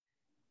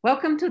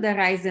Welcome to the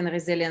Rise and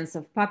Resilience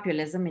of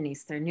Populism in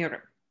Eastern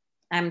Europe.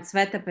 I'm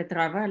Tsveta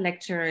Petrova,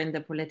 lecturer in the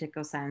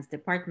Political Science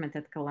Department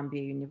at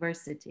Columbia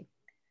University.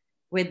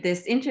 With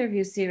this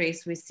interview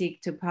series, we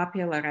seek to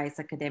popularize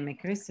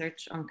academic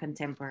research on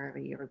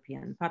contemporary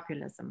European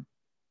populism.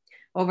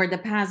 Over the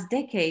past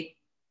decade,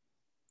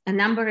 a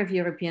number of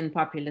European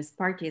populist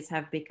parties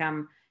have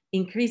become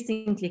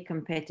increasingly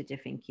competitive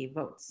in key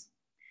votes.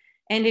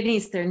 And in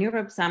Eastern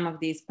Europe, some of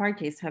these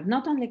parties have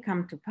not only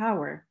come to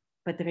power,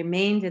 but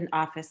remained in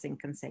office in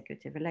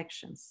consecutive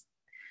elections.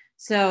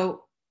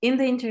 So in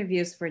the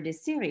interviews for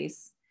this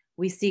series,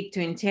 we seek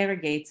to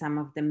interrogate some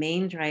of the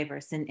main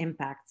drivers and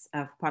impacts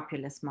of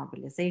populist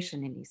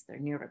mobilization in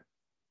Eastern Europe.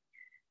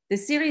 The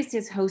series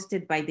is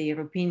hosted by the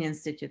European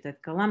Institute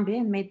at Columbia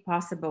and made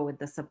possible with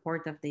the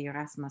support of the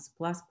Erasmus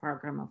Plus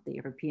program of the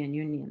European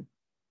Union.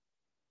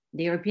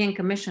 The European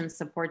Commission's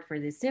support for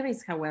this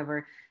series,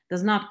 however,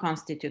 does not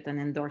constitute an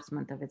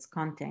endorsement of its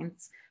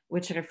contents,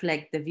 which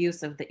reflect the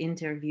views of the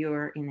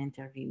interviewer and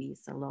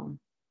interviewees alone.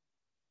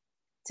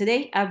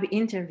 Today, I'll be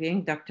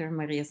interviewing Dr.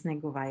 Maria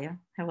Snegovaya.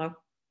 Hello.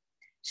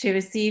 She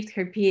received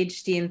her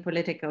PhD in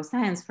political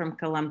science from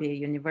Columbia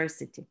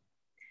University.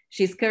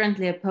 She's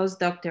currently a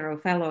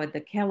postdoctoral fellow at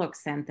the Kellogg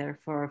Center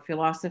for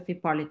Philosophy,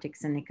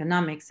 Politics, and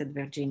Economics at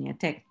Virginia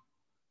Tech.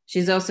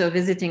 She's also a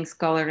visiting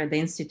scholar at the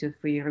Institute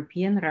for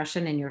European,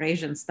 Russian, and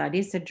Eurasian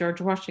Studies at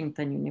George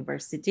Washington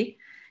University,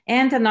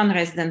 and a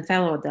non-resident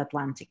fellow at the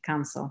Atlantic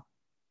Council.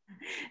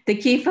 The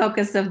key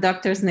focus of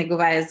Dr.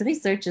 Snegovaya's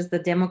research is the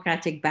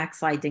democratic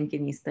backsliding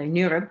in Eastern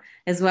Europe,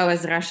 as well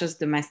as Russia's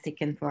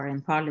domestic and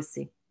foreign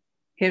policy.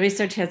 Her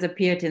research has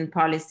appeared in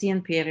policy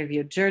and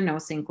peer-reviewed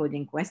journals,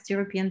 including West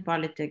European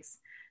Politics,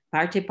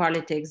 Party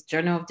Politics,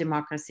 Journal of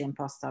Democracy, and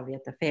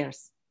Post-Soviet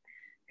Affairs.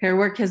 Her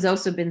work has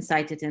also been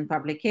cited in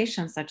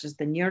publications such as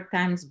the New York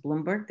Times,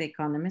 Bloomberg, The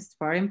Economist,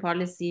 Foreign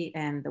Policy,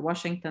 and the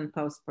Washington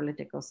Post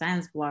political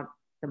science blog,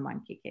 The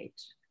Monkey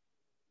Cage.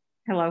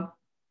 Hello.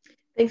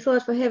 Thanks a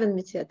lot for having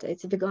me, Tsveta.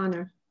 It's a big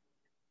honor.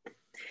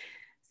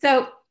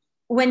 So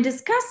when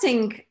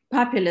discussing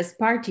populist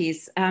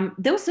parties,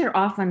 those are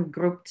often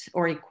grouped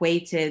or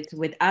equated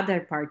with other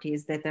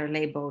parties that are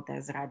labeled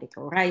as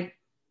radical right,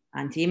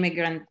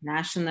 anti-immigrant,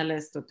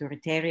 nationalist,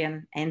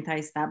 authoritarian,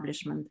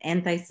 anti-establishment,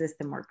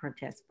 anti-system, or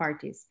protest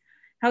parties.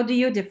 How do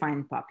you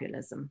define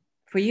populism?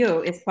 For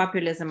you, is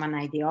populism an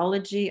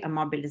ideology, a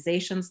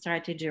mobilization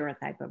strategy, or a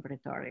type of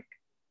rhetoric?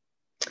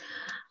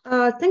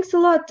 Thanks a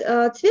lot,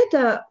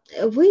 Tsveta.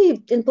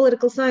 We in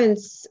political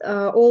science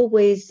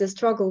always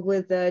struggle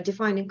with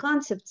defining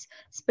concepts,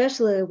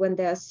 especially when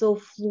they are so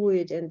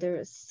fluid and there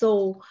are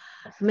so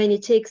many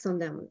takes on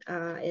them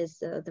as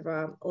there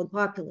are on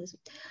populism.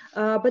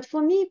 But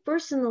for me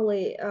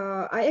personally,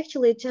 I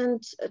actually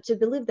tend to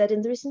believe that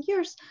in the recent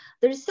years,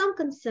 there is some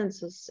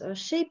consensus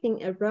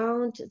shaping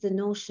around the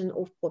notion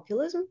of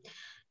populism.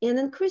 An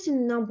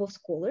increasing number of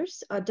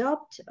scholars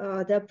adopt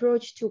the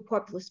approach to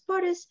populist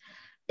parties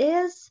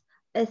as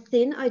a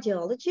thin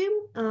ideology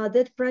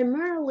that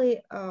primarily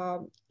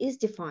is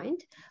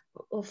defined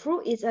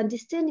through its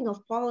understanding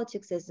of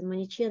politics as a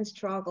Manichaean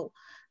struggle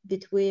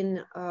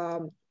between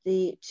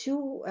the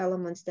two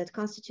elements that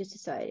constitute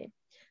society: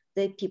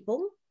 the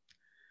people,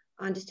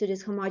 understood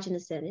as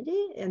homogeneous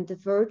entity, and the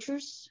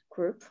virtuous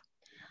group,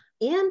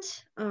 and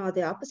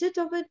the opposite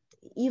of it,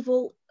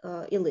 evil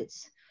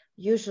elites,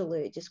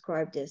 usually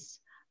described as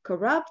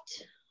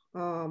corrupt,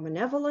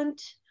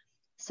 malevolent,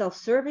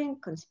 self-serving,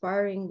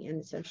 conspiring, and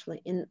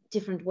essentially in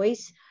different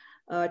ways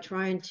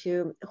trying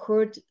to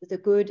hurt the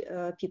good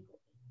people.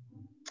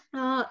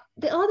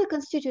 The other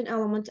constituent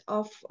element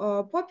of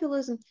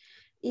populism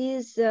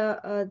is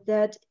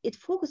that it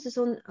focuses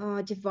on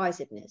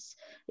divisiveness,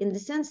 in the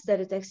sense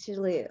that it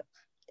actually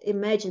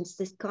imagines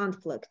this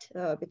conflict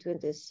between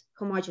this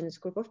homogeneous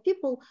group of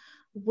people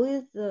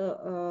with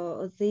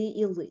the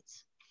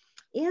elites.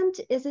 And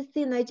as a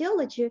thin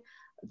ideology,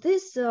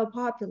 this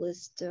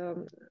populist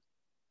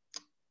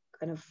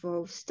kind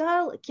of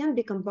style can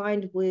be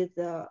combined with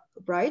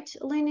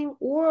right-leaning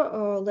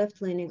or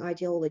left-leaning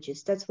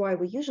ideologies. That's why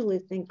we usually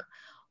think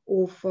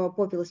of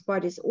populist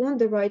parties on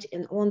the right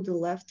and on the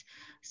left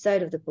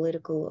side of the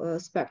political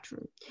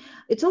spectrum.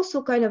 It's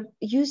also kind of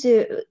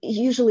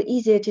usually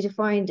easier to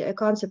define a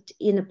concept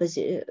in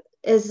a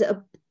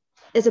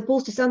as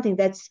opposed to something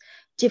that's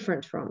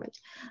different from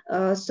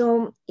it.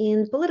 So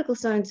in political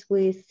science,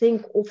 we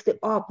think of the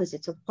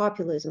opposites of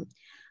populism,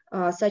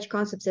 such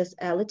concepts as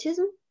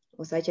elitism,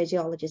 or such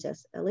ideologies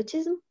as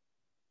elitism,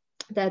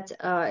 that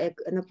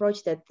an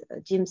approach that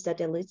deems that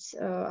elites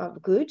are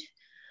good,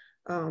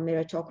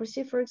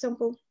 meritocracy, for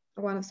example,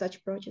 one of such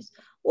approaches,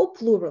 or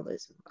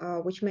pluralism,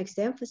 which makes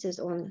the emphasis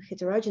on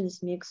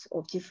heterogeneous mix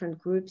of different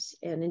groups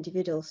and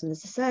individuals in the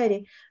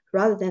society,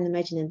 rather than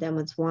imagining them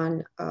as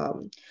one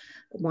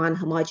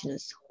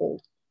homogeneous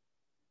whole.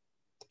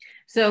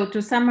 So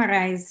to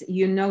summarize,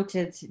 you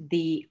noted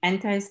the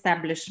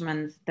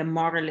anti-establishment, the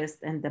moralist,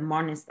 and the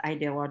monist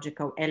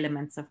ideological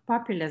elements of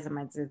populism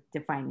as its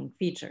defining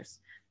features.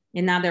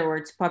 In other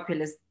words,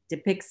 populists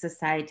depict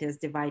society as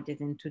divided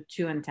into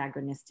two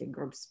antagonistic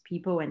groups,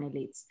 people and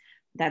elites,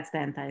 That's the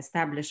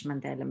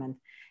anti-establishment element.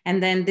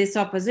 And then this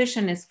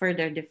opposition is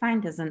further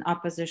defined as an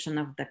opposition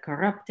of the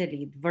corrupt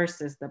elite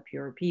versus the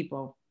pure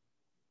people,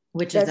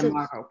 which is the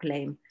moral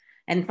claim.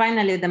 And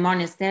finally, the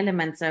monist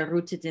elements are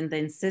rooted in the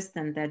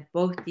insistence that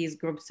both these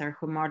groups are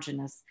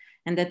homogeneous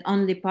and that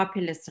only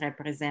populists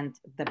represent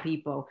the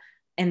people,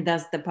 and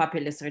thus the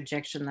populist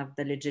rejection of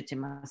the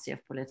legitimacy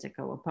of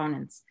political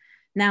opponents.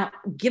 Now,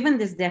 given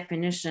this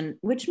definition,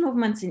 which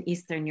movements in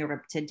Eastern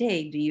Europe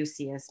today do you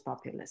see as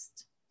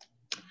populist?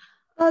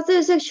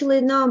 There's actually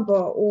a number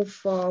of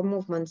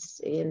movements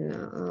in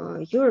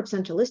Europe,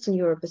 Central Eastern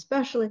Europe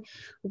especially,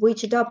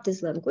 which adopt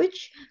this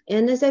language.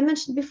 And as I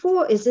mentioned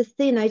before, is a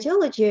thin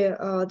ideology.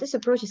 This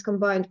approach is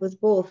combined with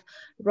both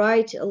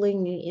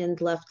right-leaning and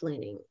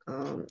left-leaning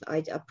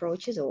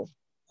approaches or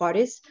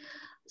parties.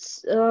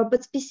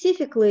 But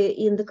specifically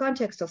in the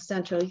context of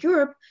Central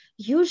Europe,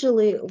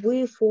 usually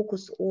we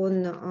focus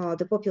on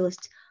the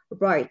populist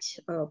right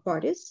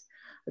parties.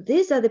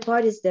 These are the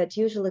parties that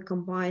usually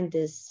combine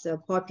this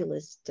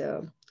populist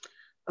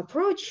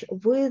approach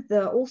with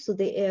also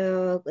the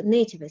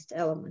nativist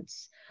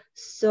elements.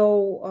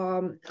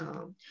 So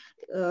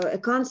a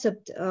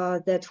concept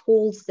that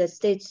holds that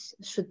states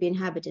should be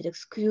inhabited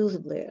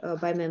exclusively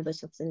by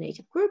members of the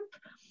native group,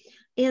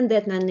 and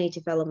that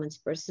non-native elements'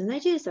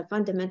 personalities are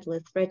fundamentally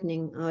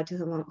threatening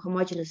to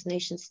homogeneous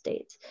nation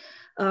states.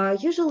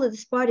 Usually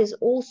these parties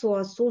also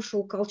are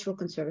social cultural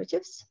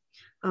conservatives.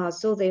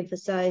 So they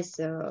emphasize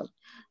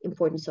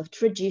importance of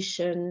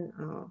tradition,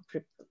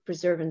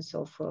 preservance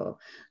of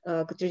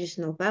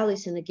traditional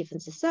values in a given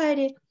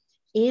society,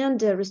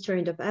 and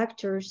restraint of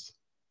actors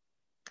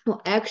or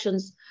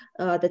actions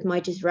that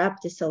might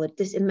disrupt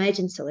this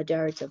imagined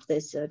solidarity of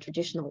this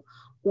traditional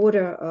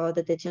order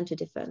that they tend to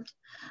defend.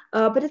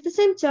 But at the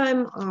same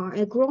time,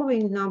 a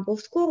growing number of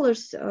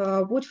scholars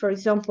would, for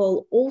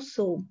example,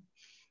 also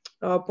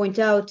point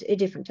out a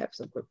different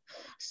types of group.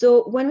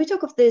 So when we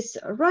talk of this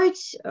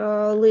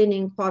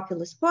right-leaning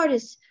populist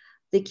parties,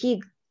 the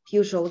key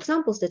usual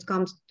examples that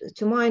comes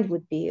to mind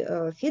would be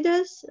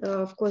Fidesz,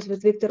 of course,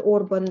 with Viktor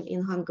Orban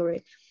in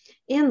Hungary,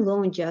 and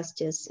Law and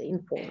Justice in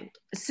Poland.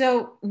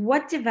 So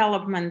what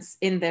developments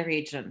in the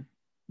region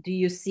do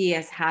you see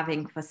as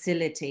having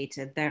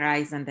facilitated the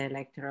rise and the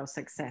electoral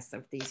success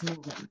of these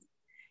movements?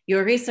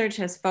 Your research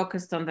has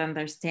focused on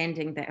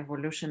understanding the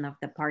evolution of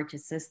the party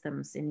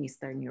systems in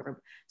Eastern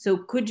Europe. So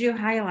could you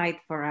highlight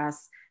for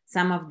us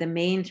some of the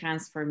main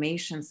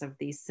transformations of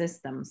these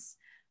systems,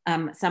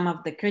 some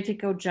of the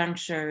critical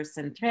junctures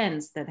and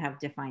trends that have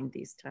defined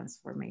these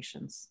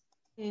transformations?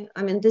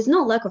 I mean, there's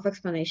no lack of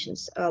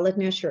explanations, let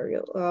me assure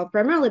you,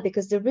 primarily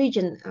because the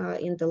region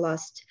in the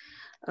last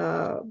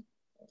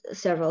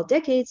several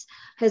decades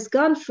has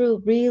gone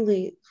through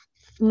really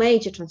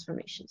major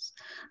transformations.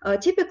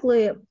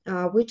 Typically,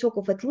 we talk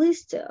of at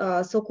least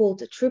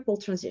so-called triple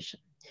transition.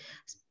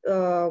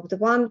 The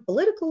one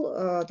political,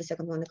 the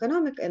second one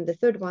economic, and the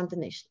third one the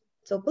national.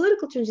 So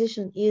political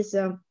transition is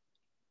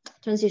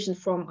transition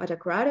from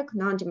autocratic,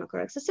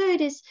 non-democratic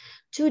societies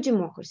to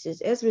democracies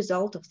as a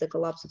result of the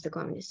collapse of the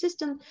communist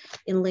system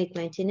in late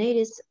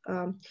 1980s,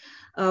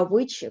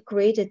 which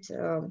created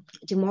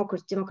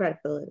democratic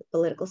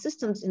political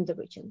systems in the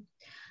region.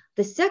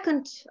 The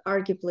second,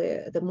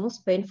 arguably the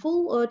most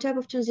painful type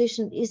of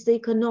transition is the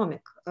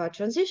economic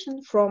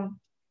transition from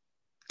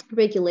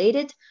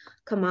regulated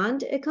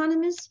command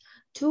economies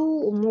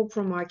to more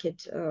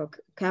pro-market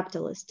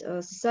capitalist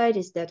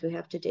societies that we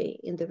have today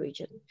in the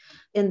region.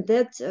 And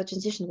that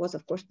transition was,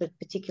 of course,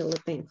 particularly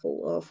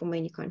painful for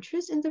many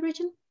countries in the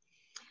region.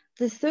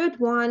 The third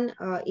one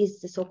is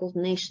the so-called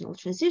national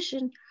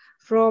transition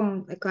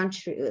from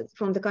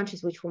the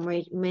countries which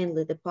were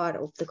mainly the part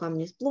of the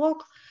communist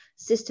bloc,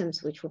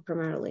 systems which were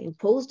primarily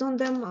imposed on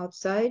them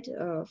outside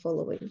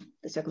following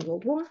the Second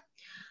World War.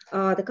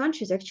 The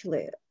countries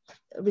actually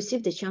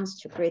received a chance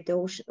to create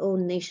their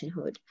own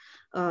nationhood,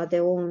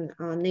 their own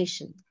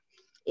nation.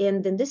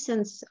 And in this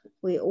sense,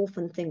 we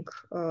often think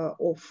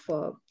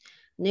of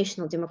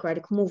national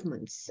democratic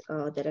movements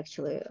that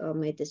actually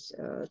made this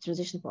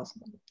transition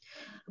possible.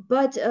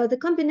 But the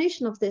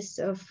combination of these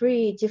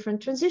three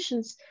different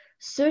transitions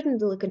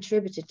certainly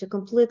contributed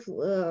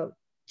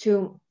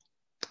to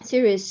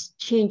serious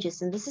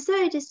changes in the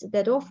societies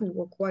that often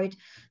were quite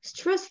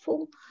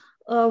stressful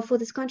for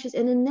these countries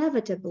and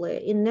inevitably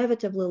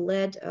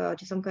led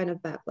to some kind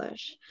of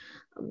backlash.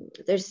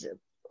 There's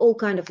all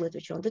kind of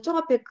literature on the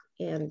topic,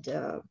 and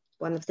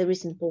one of the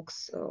recent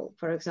books,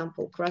 for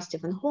example,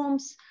 Krustiv and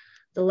Holmes,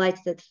 The Light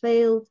That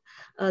Failed,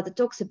 that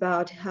talks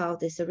about how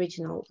this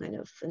original kind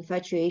of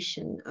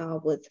infatuation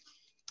with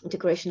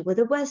integration with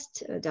the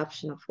West,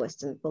 adoption of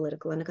Western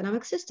political and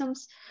economic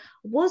systems,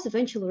 was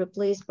eventually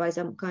replaced by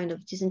some kind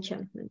of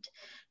disenchantment.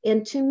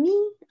 And to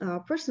me,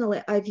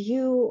 personally, I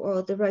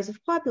view the rise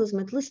of populism,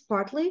 at least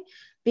partly,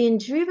 being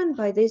driven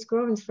by this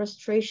growing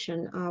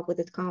frustration with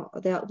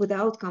the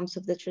outcomes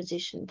of the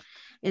transition.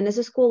 And as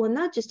a scholar,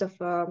 not just of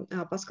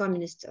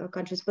post-communist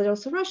countries, but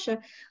also Russia,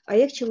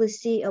 I actually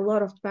see a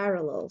lot of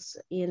parallels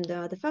in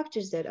the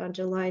factors that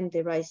underline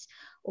the rise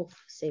of,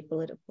 say,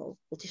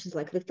 politicians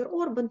like Viktor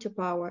Orban to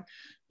power,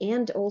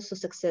 and also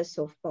success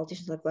of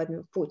politicians like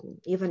Vladimir Putin,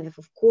 even if,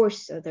 of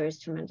course, there is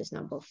tremendous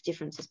number of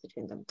differences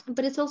between them.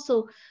 But it's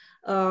also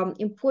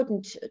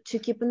important to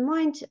keep in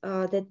mind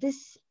that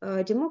these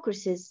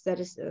democracies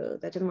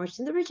that emerged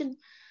in the region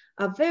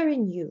are very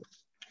new.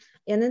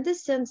 And in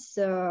this sense,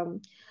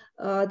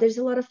 there's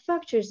a lot of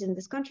factors in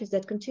these countries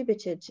that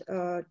contributed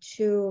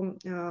to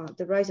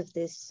the rise of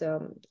these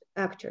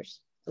actors,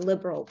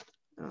 liberal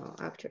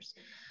actors.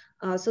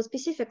 So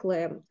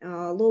specifically,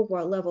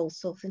 lower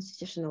levels of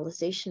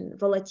institutionalization,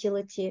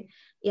 volatility,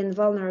 and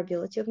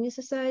vulnerability of new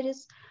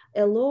societies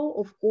allow,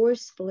 of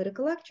course,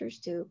 political actors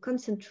to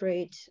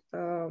concentrate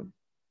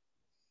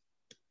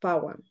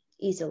power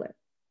easily.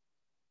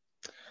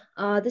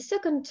 The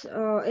second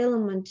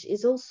element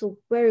is also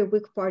very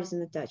weak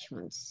partisan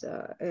attachments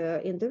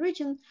in the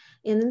region.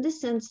 And in this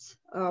sense,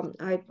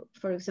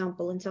 for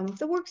example, in some of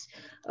the works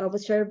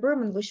with Sherry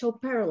Berman, we show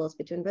parallels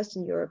between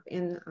Western Europe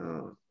and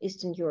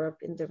Eastern Europe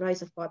in the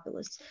rise of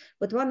populists.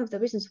 But one of the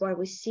reasons why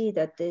we see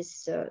that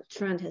this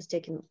trend has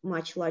taken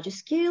much larger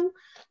scale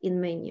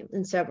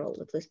in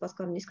several, at least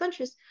post-communist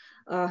countries,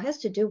 has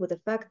to do with the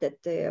fact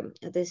that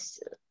this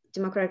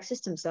democratic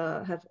systems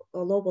have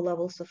lower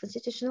levels of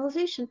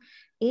institutionalization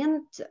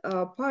and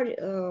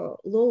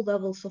low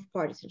levels of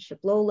partisanship,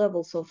 low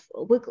levels of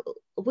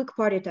weak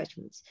party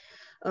attachments.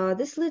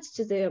 This leads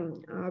to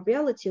the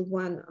reality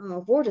when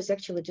voters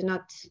actually do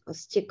not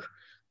stick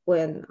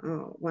with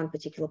one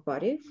particular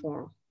party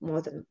for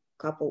more than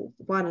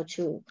one or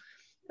two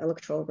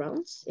electoral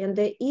rounds, and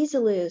they're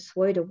easily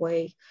swayed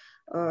away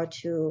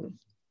to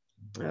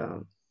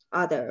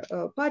other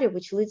party,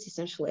 which leads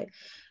essentially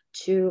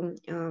to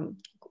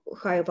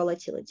higher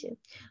volatility.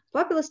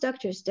 Populist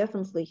actors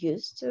definitely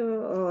used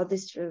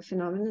this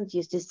phenomenon,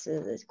 used this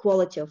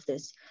quality of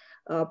this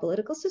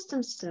political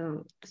systems,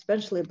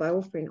 especially by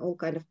offering all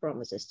kinds of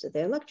promises to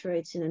their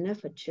electorates in an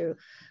effort to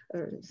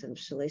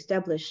essentially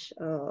establish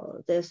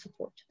their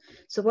support.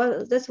 So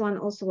that's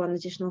also one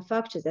additional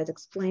factor that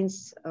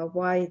explains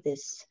why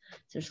this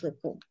essentially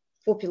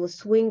populist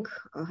swing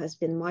has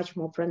been much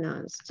more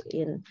pronounced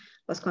in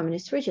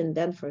post-communist region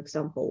than, for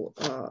example,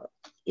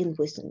 in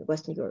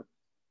Western Europe.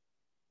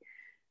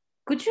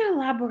 Could you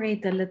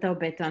elaborate a little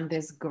bit on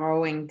this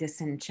growing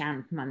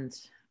disenchantment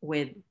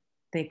with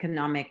the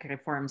economic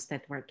reforms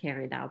that were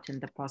carried out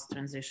in the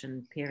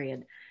post-transition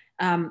period?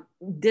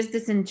 This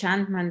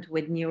disenchantment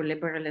with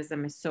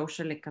neoliberalism is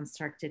socially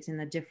constructed in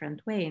a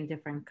different way in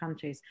different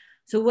countries.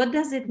 So what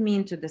does it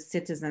mean to the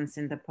citizens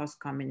in the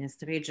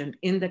post-communist region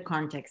in the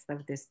context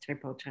of this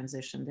triple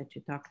transition that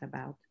you talked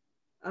about?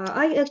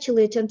 I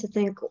actually tend to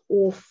think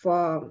of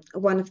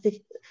one of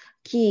the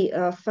key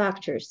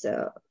factors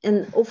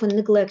and often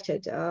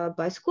neglected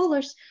by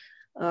scholars,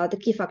 the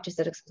key factors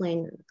that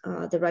explain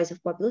the rise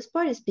of populist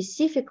parties,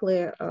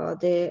 specifically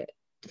the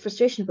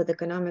frustration with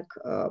economic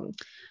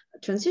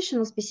transition,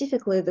 or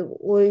specifically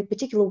the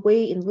particular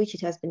way in which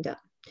it has been done.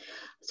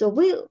 So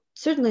we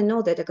certainly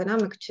know that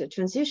economic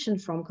transition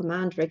from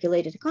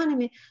command-regulated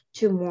economy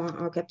to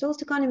more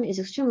capitalist economy is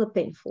extremely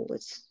painful.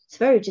 It's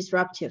very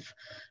disruptive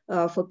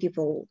for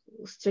people's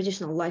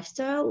traditional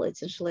lifestyle.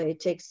 Essentially, it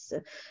takes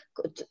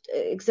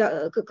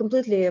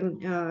completely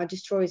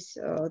destroys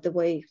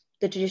the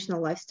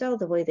traditional lifestyle,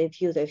 the way they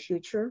view their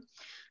future,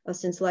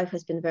 since life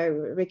has been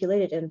very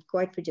regulated and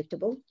quite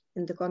predictable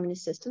in the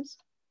communist systems,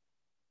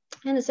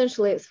 and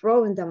essentially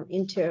throwing them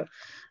into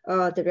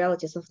the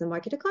realities of the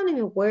market economy,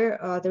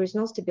 where there is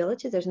no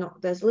stability,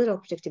 there's little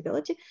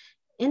predictability,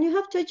 and you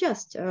have to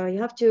adjust. You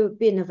have to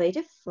be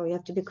innovative, or you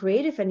have to be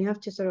creative, and you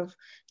have to sort of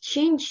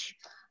change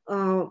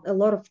a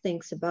lot of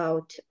things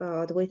about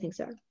the way things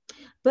are.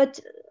 But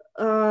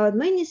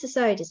many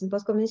societies in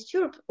post-communist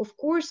Europe, of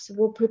course,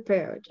 were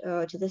prepared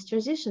to this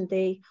transition.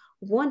 They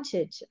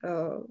wanted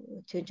to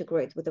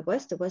integrate with the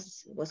West. The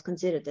West was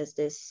considered as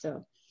this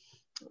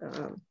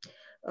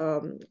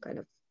kind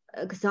of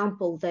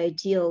example, the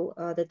ideal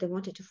that they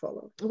wanted to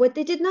follow. What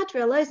they did not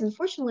realize,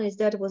 unfortunately, is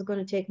that it was going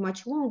to take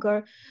much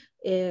longer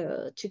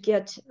to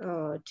get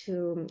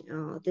to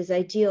this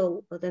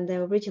ideal than they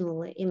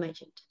originally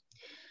imagined.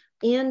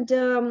 And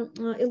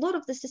a lot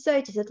of the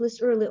societies, at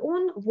least early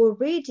on, were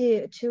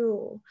ready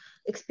to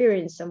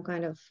experience some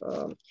kind of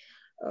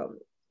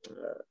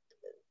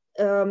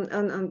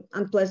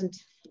unpleasant,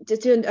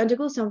 to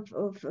undergo some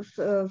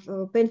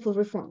painful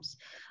reforms.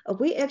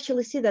 We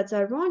actually see that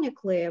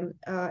ironically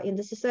in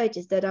the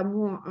societies that are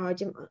more,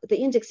 the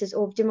indexes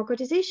of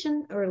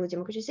democratization, early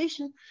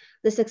democratization,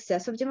 the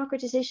success of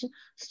democratization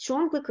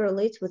strongly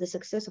correlates with the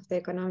success of the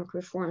economic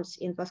reforms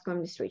in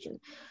post-communist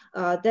region.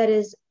 That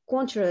is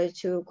contrary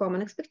to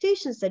common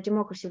expectations that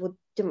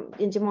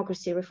in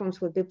democracy reforms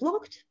would be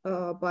blocked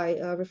by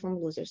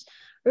reform losers.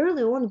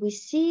 Early on, we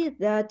see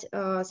that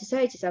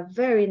societies are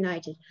very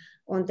united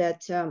on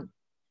that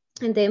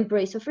in the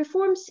embrace of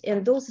reforms,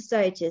 and those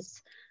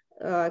societies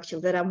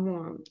actually that are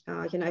more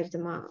united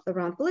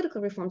around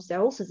political reforms,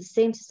 they're also the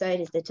same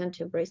societies that tend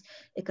to embrace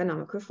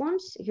economic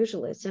reforms,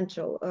 usually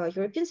Central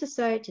European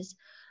societies,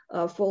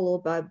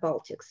 followed by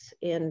Baltics,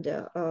 and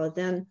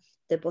then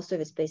the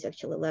post-Soviet space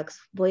actually lags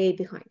way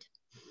behind.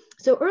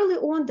 So early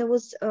on, that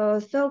was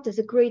felt as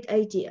a great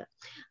idea.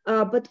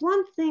 But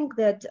one thing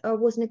that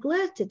was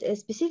neglected is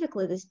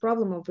specifically this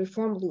problem of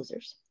reform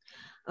losers.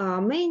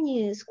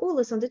 Many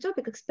scholars on the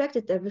topic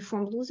expected that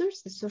reform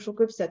losers, the social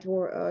groups that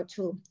were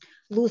to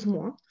lose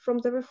more from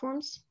the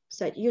reforms,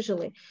 so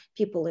usually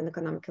people in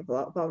economically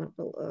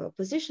vulnerable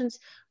positions,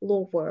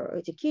 lower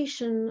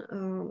education,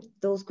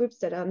 those groups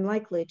that are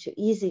unlikely to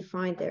easily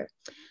find their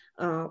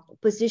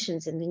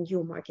positions in the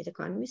new market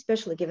economy,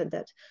 especially given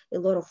that a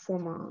lot of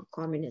former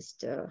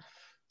communist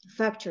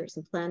factories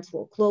and plants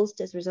were closed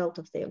as a result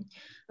of the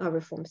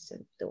reforms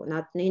that were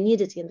not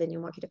needed in the new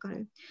market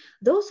economy.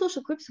 Those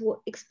social groups were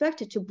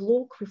expected to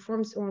block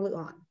reforms early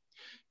on.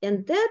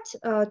 And that,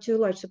 to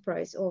a large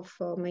surprise of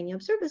many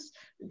observers,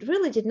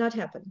 really did not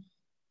happen.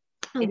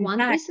 In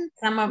fact,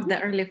 some of the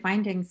early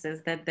findings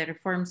is that the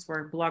reforms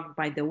were blocked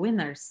by the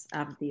winners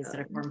of these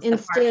reforms,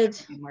 instead,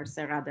 the winners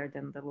rather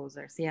than the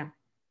losers. Yeah.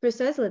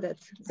 Precisely that.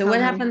 So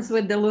what happens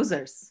with the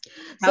losers?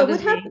 So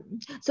what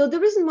happened? So the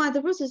reason why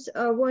the losers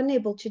were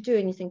unable to do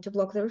anything to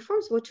block the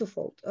reforms were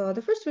twofold.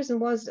 The first reason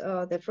was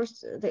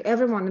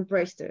everyone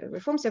embraced the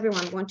reforms.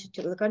 Everyone wanted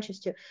the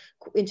countries to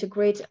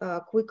integrate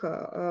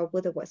quicker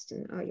with the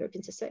Western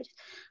European society.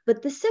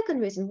 But the second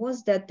reason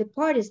was that the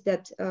parties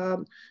that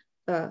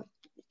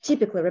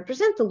typically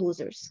represent the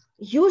losers,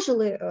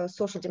 usually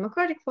social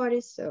democratic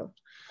parties, so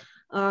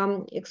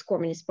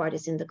ex-communist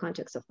parties in the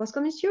context of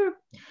post-communist Europe,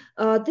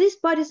 these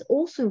parties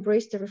also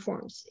embraced the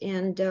reforms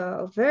and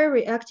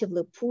very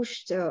actively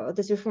pushed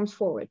these reforms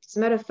forward. As a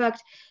matter of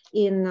fact,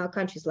 in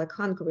countries like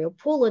Hungary or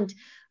Poland,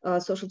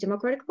 social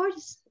democratic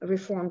parties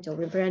reformed or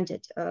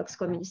rebranded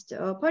ex-communist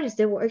parties.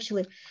 They were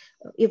actually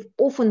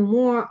often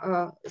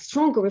more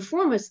stronger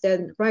reformers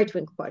than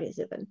right-wing parties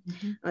even.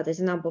 There's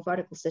a number of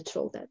articles that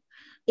show that.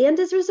 And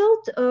as a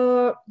result,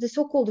 the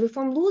so-called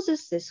reform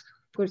losers, this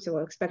groups that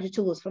were expected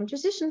to lose from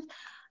transition,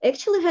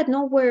 actually had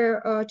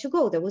nowhere to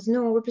go. There was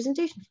no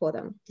representation for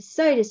them. The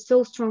society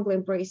so strongly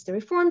embraced the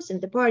reforms,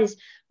 and the parties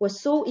were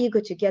so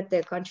eager to get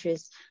their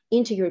countries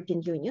into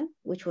European Union,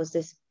 which was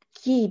this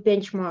key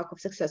benchmark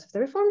of success of the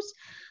reforms.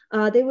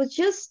 There was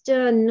just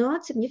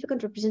not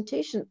significant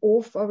representation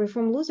of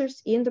reform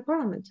losers in the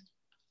parliament.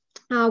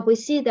 We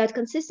see that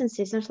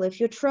consistency essentially if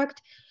you track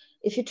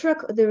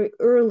the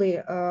early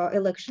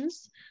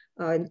elections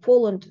in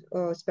Poland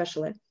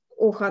especially,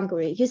 or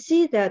Hungary, you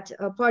see that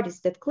parties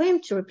that claim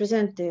to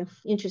represent the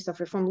interests of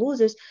reform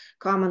losers,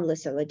 commonly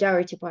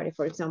Solidarity Party,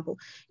 for example,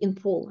 in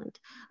Poland,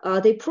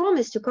 they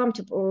promised to come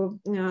to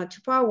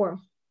power,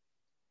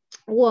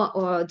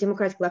 or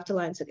Democratic Left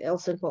Alliance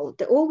also in Poland.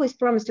 They always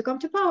promise to come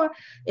to power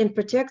and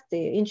protect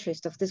the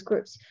interest of these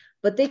groups,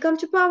 but they come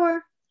to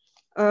power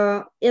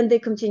and they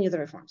continue the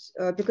reforms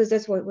because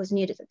that's what was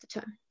needed at the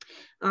time.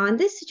 And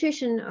this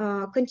situation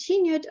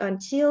continued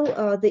until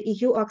the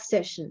EU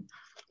accession.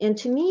 And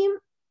to me,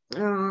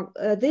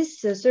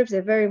 this serves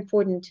a very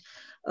important,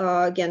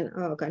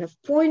 kind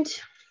of point,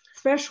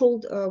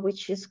 threshold,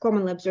 which is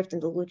commonly observed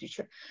in the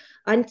literature.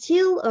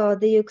 Until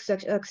the EU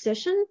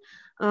accession,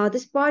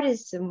 these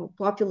parties,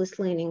 populist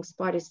leanings,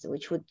 parties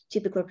which would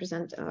typically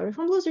represent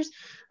reform losers,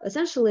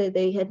 essentially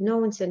they had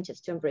no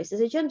incentives to embrace this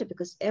agenda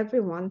because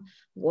everyone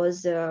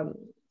was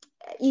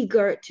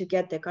eager to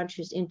get their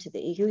countries into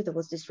the EU. There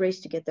was this race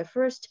to get there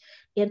first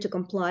and to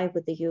comply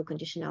with the EU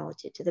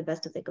conditionality to the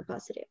best of their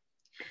capacity.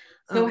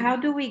 So how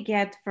do we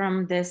get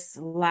from this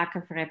lack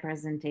of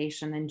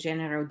representation and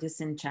general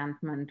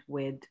disenchantment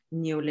with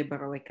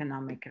neoliberal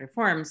economic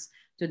reforms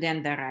to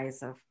then the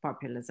rise of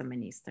populism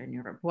in Eastern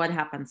Europe? What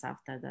happens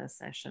after the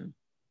session?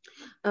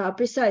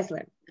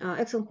 Precisely.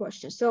 Excellent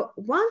question. So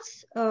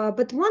once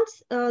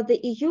the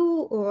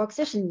EU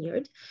accession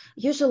neared,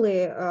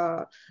 usually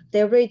there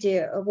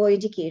already were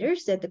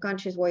indicators that the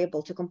countries were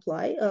able to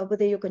comply with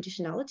the EU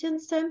conditionality in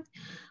this time.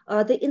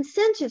 The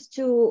incentives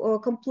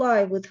to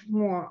comply with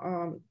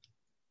more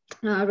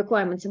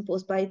requirements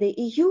imposed by the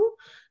EU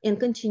and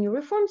continue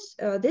reforms,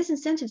 these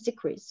incentives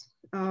decrease,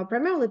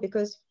 primarily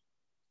because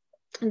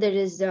there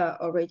is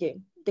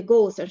already, the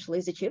goal essentially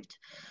is achieved.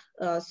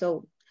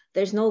 So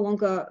there's no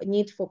longer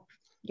need for,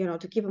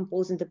 to keep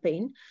imposing the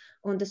pain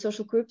on the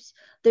social groups.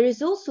 There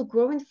is also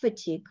growing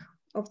fatigue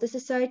of the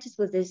societies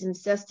with this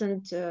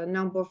incessant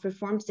number of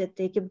reforms that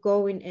they keep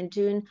going and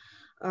doing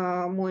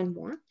more and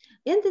more.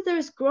 And that there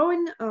is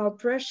growing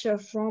pressure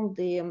from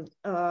the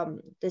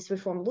these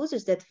reform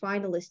losers that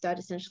finally start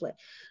essentially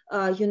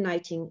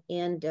uniting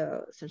and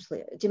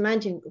essentially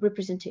demanding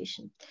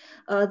representation.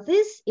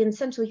 This in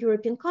Central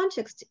European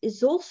context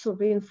is also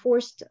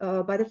reinforced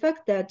by the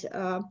fact that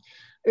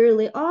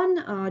early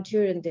on,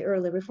 during the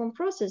early reform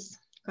process,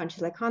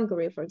 countries like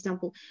Hungary, for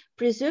example,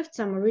 preserved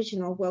some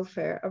original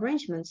welfare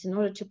arrangements in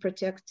order to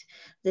protect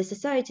the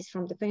societies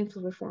from the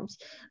painful reforms.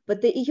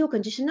 But the EU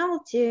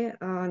conditionality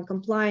and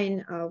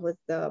complying with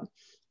the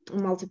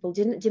multiple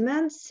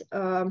demands,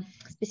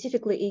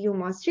 specifically EU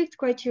Maastricht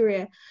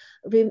criteria,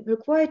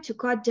 required to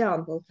cut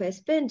down welfare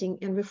spending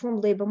and reform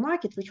labor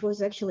market, which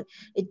was actually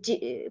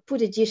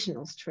put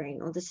additional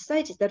strain on the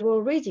societies that were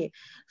already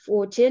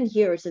for 10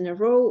 years in a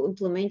row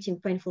implementing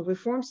painful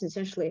reforms and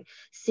essentially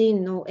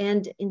seeing no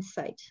end in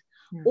sight.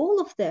 Yeah.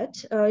 All of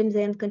that in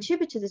the end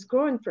contribute to this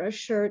growing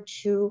pressure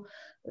to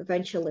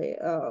eventually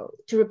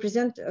to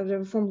represent the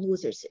reform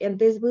losers. And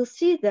we'll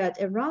see that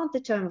around the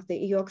time of the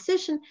EU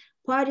accession,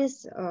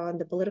 parties in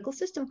the political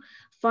system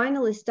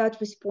finally start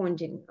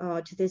responding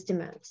to these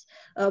demands.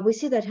 We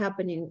see that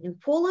happening in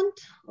Poland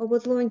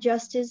with law and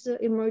justice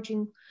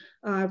emerging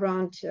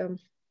around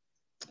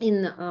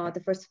in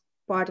the first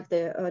part of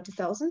the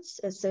 2000s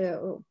as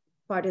a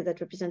party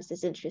that represents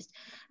this interest.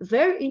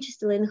 Very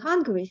interestingly, in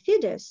Hungary,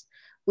 Fidesz,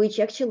 which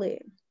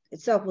actually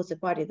itself was a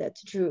party that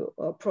drew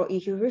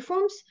pro-EU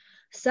reforms,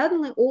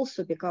 suddenly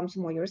also becomes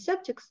more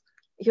Eurosceptic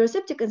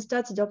and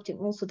starts adopting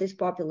also these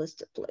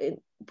populist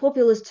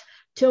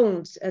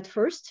tones at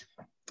first,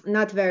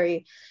 not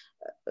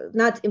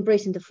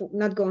embracing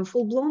not going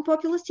full-blown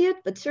populist yet,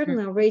 but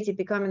certainly already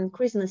becoming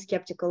increasingly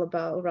skeptical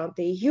around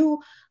the EU,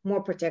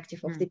 more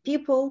protective of the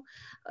people,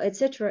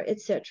 etc.,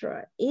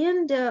 etc.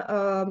 And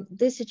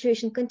this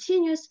situation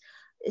continues,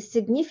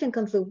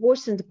 significantly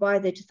worsened by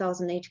the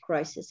 2008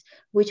 crisis,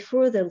 which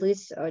further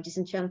leads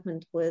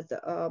disenchantment with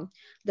the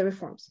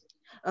reforms.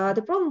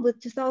 The problem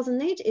with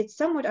 2008, it's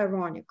somewhat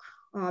ironic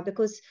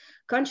because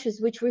countries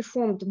which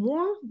reformed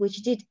more, which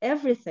did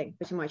everything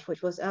pretty much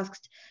which was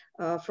asked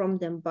from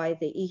them by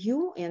the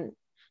EU and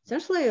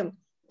essentially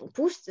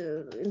imposed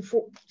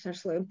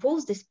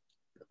this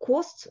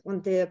costs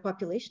on the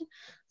population,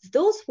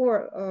 those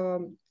were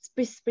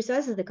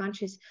precisely the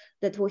countries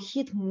that were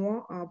hit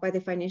more by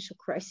the financial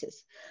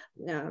crisis.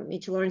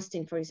 Mitchell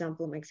Ornstein, for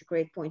example, makes a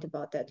great point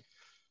about that.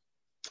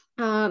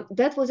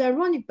 That was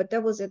ironic, but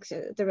that was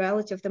the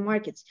reality of the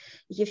markets.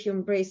 If you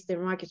embrace the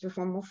market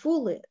reform more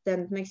fully,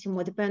 then it makes you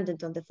more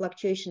dependent on the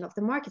fluctuation of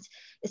the markets,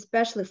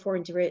 especially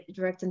foreign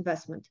direct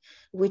investment,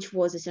 which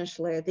was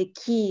essentially the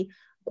key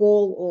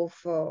goal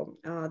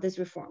of these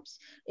reforms.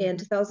 In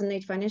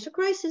 2008 financial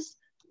crisis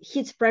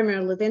hits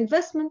primarily the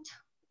investment,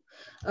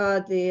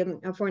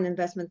 the foreign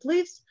investment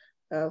leaves,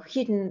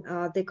 hitting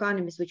the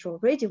economies which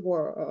already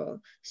were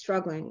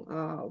struggling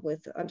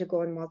with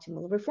undergoing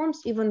multiple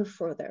reforms even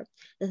further.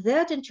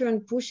 That in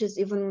turn pushes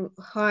even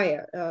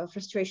higher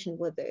frustration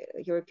with the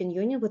European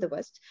Union, with the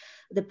West.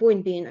 The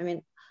point being, I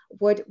mean,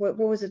 what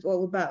was it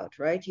all about,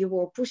 right? You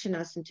were pushing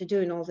us into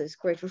doing all these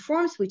great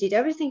reforms. We did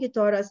everything you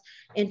taught us,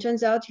 and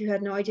turns out you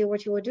had no idea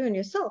what you were doing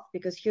yourself,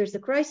 because here's the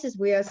crisis.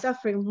 We are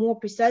suffering more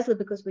precisely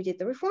because we did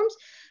the reforms,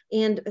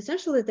 and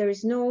essentially there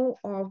is no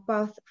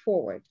path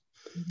forward.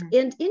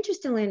 And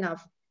interestingly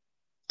enough,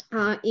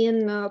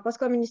 in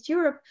post-communist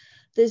Europe,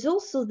 there's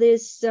also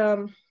this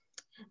the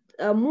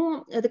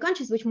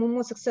countries which were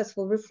more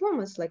successful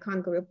reformers, like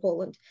Hungary or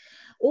Poland,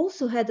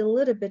 also had a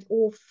little bit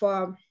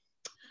of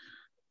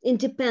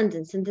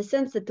independence in the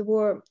sense that they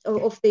were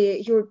of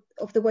the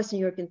Western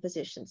European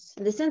positions,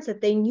 in the sense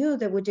that they knew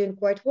they were doing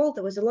quite well.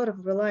 There was a lot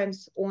of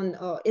reliance on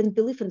and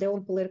belief in their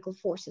own political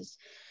forces.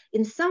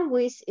 In some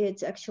ways,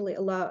 it actually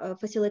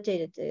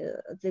facilitated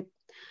the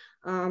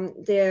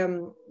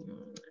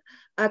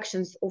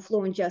actions of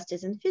Law and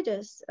Justice and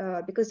Fidesz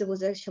because there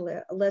was actually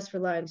less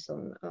reliance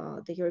on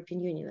the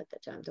European Union at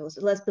that time. There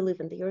was less belief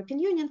in the European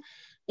Union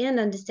and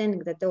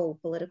understanding that all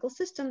political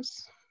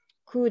systems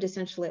could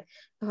essentially,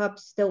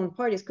 perhaps their own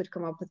parties could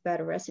come up with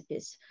better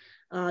recipes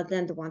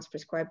than the ones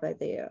prescribed by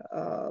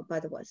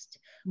the West.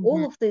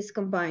 All of these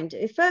combined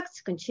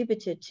effects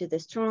contributed to the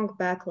strong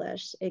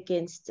backlash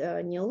against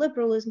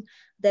neoliberalism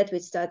that we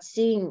start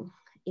seeing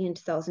in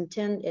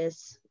 2010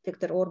 as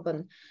Viktor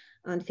Orban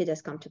and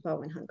Fidesz come to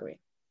power in Hungary.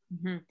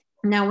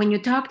 Now, when you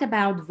talked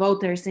about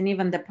voters and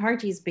even the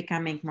parties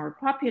becoming more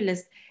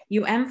populist,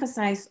 you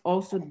emphasize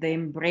also the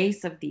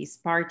embrace of these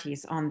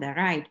parties on the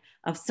right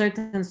of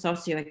certain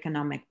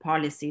socioeconomic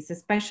policies,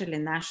 especially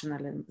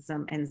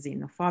nationalism and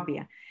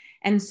xenophobia.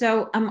 And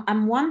so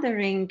I'm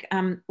wondering,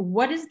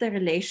 what is the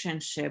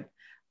relationship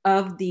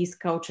of these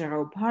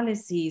cultural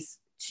policies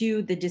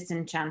to the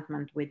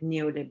disenchantment with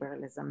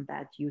neoliberalism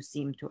that you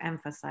seem to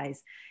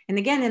emphasize? And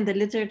again, in the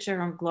literature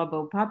on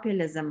global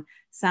populism,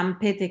 some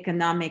pit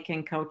economic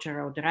and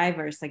cultural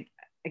drivers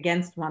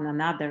against one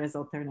another as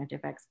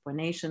alternative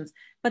explanations,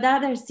 but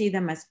others see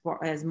them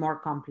as more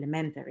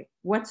complementary.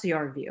 What's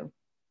your view?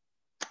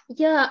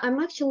 Yeah, I'm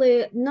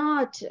actually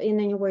not in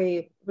any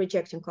way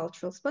rejecting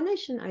cultural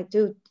explanation. I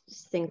do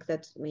think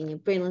that many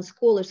brilliant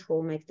scholars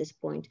who make this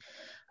point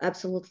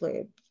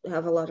absolutely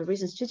have a lot of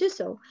reasons to do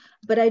so.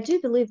 But I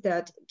do believe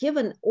that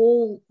given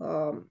all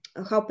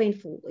how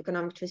painful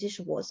economic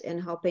transition was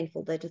and how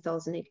painful the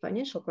 2008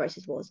 financial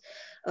crisis was,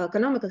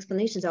 economic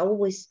explanations are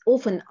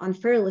often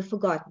unfairly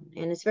forgotten.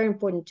 And it's very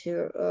important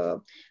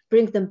to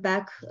bring them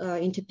back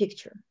into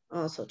picture,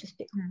 so to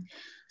speak.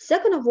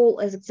 Second of all,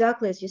 as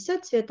exactly as you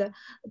said, Sveta,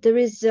 there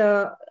is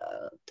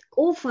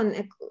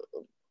often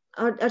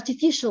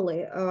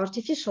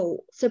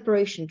artificial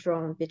separation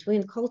drawn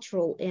between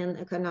cultural and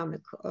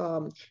economic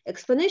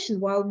explanation,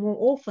 while more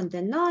often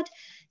than not,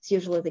 it's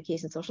usually the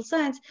case in social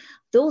science,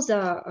 those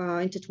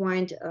are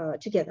intertwined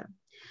together.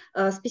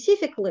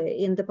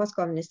 Specifically in the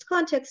post-communist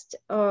context,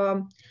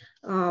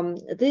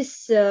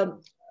 this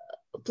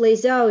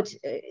plays out.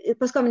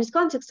 Post-communist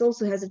context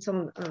also has its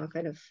own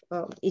kind of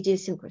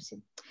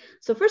idiosyncrasy.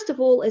 So first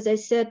of all, as I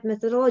said,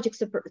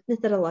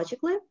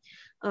 methodologically,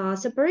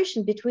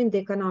 separation between the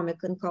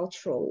economic and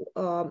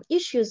cultural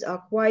issues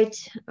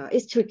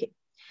is tricky.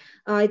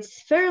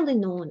 It's fairly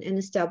known and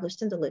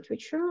established in the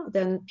literature.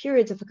 Then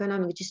periods of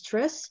economic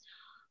distress,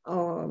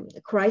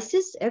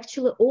 crisis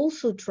actually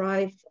also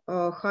drive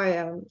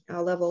higher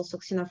levels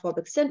of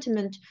xenophobic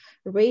sentiment,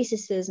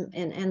 racism,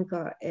 and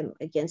anger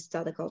against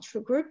other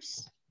cultural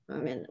groups. I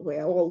mean, we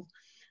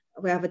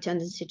have a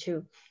tendency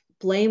to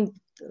blame,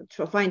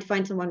 to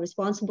find someone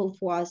responsible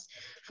for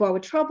our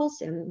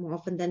troubles, and more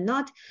often than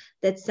not,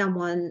 that's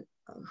someone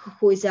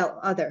who is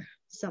other,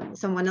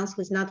 someone else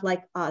who is not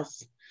like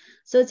us.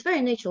 So it's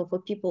very natural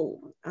for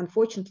people,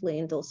 unfortunately,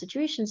 in those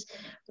situations,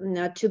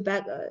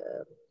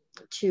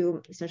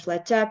 to essentially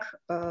attack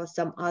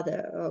some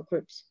other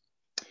groups.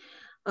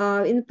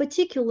 In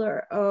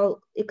particular,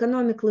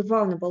 economically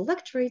vulnerable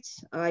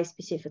electorates, I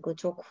specifically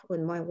talk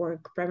in my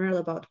work primarily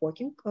about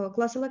working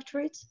class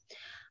electorates.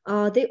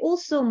 They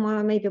also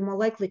may be more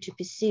likely to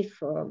perceive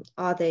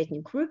other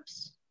ethnic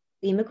groups,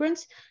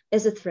 immigrants,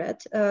 as a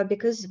threat,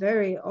 because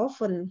very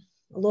often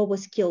lower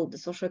skilled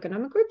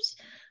socioeconomic groups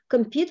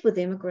compete with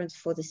immigrants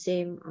for the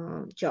same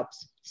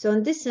jobs. So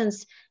in this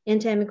sense,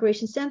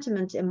 anti-immigration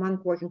sentiment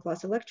among working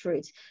class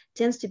electorates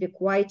tends to be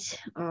quite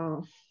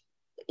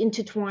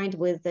intertwined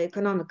with the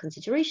economic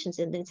considerations,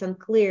 and it's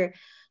unclear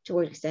to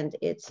what extent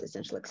it's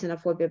essentially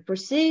xenophobia per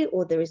se,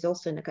 or there is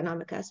also an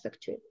economic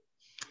aspect to it.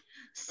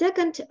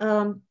 Second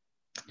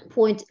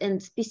point,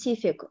 and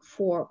specific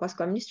for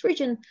post-communist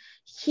region,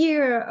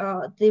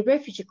 here the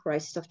refugee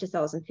crisis of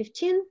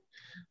 2015,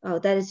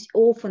 that is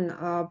often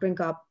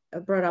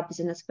brought up as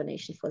an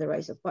explanation for the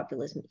rise of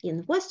populism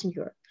in Western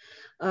Europe.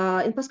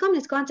 In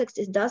post-communist context,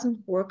 it doesn't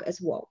work as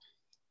well.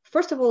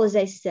 First of all, as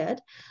I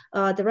said,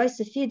 the rise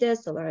of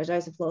Fidesz, the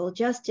rise of local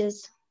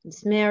justice,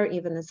 Smer,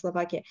 even in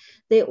Slovakia,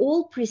 they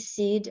all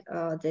precede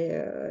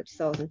the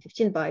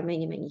 2015 by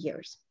many, many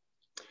years.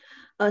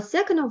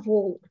 Second of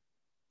all,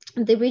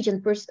 the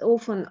region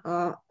often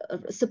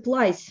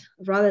supplies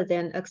rather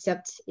than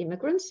accepts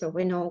immigrants. So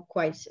we know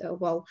quite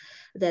well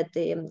that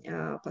the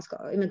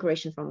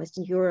immigration from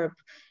Eastern Europe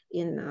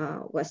in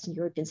Western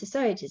European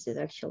societies is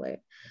actually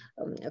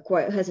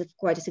has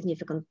quite a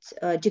significant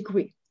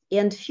degree.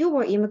 And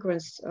fewer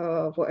immigrants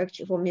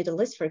for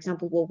Middle East, for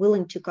example, were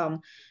willing to come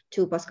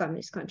to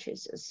post-communist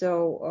countries.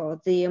 So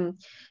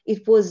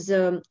it was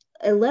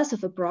less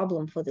of a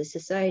problem for the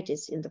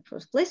societies in the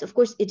first place. Of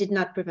course, it did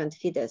not prevent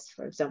Fidesz,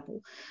 for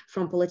example,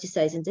 from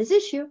politicizing this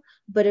issue,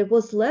 but it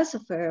was less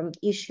of an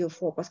issue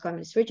for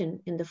post-communist region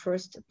in the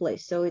first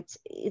place. So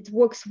it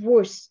works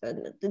worse.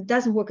 It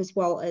doesn't work as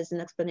well as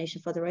an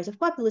explanation for the rise of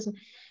populism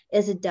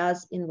as it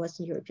does in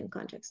Western European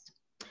context.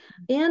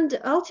 And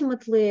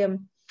ultimately,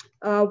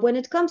 when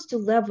it comes to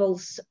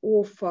levels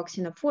of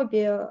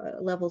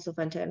xenophobia, levels of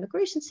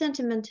anti-immigration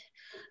sentiment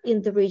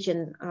in the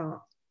region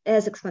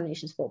as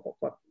explanations for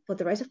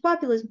the rise of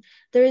populism,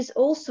 there is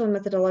also a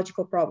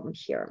methodological problem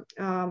here.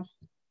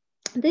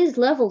 These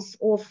levels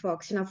of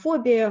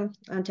xenophobia,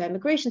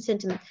 anti-immigration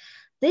sentiment,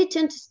 they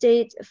tend to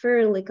stay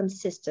fairly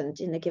consistent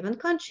in a given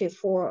country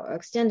for an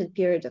extended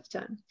period of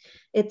time.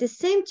 At the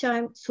same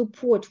time,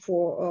 support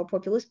for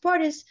populist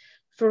parties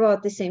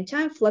throughout the same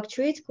time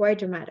fluctuates quite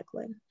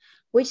dramatically,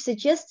 which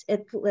suggests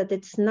that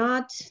it's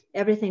not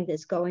everything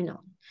that's going on.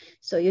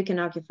 So you can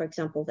argue, for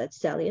example, that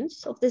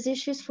salience of these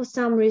issues for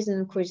some reason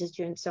increases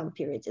during some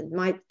periods.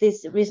 And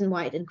this reason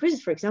why it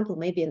increases, for example,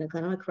 may be an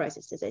economic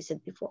crisis, as I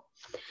said before.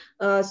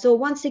 So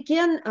once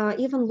again,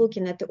 even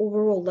looking at the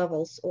overall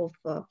levels of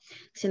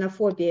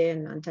xenophobia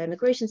and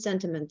anti-immigration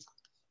sentiment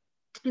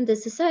in the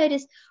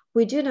societies,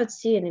 we do not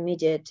see an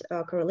immediate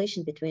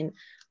correlation between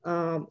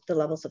the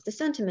levels of the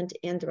sentiment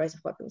and the rise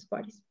of populist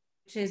parties.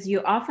 Which is, you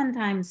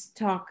oftentimes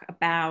talk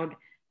about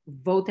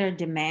voter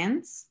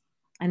demands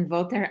and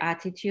voter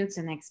attitudes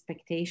and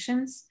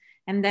expectations,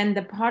 and then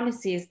the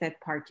policies that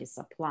parties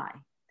apply.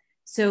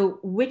 So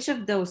which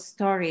of those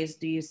stories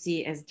do you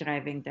see as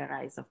driving the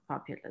rise of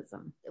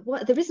populism?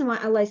 Well, the reason why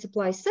I like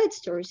supply side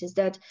stories is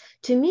that,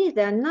 to me,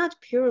 they're not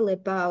purely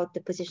about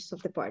the positions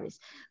of the parties,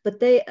 but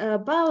they are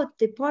about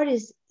the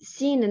parties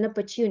seeing an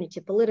opportunity,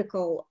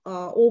 political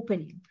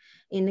opening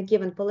in a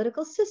given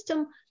political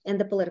system, and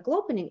the political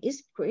opening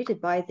is created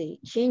by the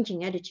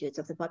changing attitudes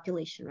of the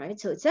population, right?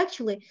 So it's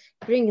actually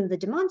bringing the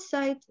demand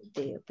side,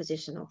 the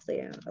position of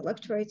the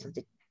electorates, of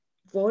the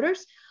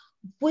voters,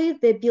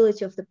 with the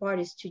ability of the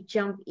parties to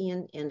jump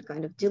in and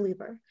kind of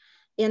deliver.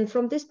 And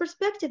from this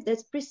perspective,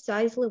 that's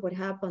precisely what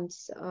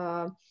happens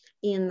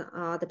in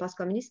the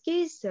post-communist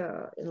case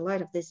in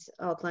light of this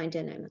outline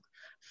dynamic.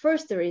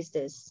 First, there is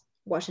this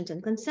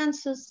Washington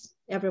consensus.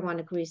 Everyone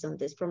agrees on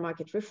these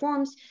pro-market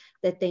reforms,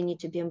 that they need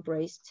to be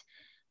embraced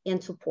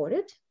and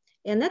supported.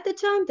 And at the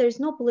time, there is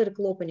no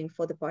political opening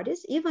for the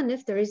parties, even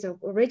if there is a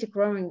already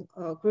growing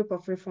group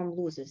of reform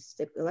losers,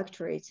 the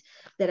electorates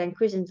that are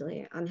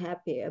increasingly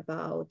unhappy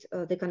about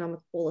the economic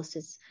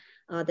policies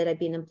that are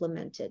being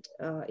implemented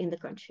in the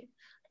country.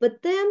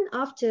 But then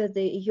after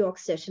the EU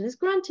accession is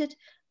granted,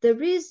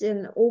 there is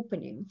an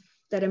opening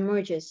that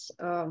emerges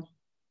on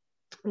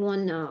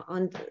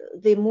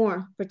the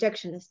more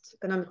protectionist,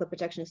 economically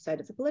protectionist side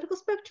of the political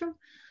spectrum,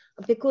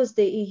 because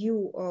the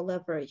EU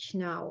leverage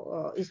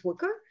now is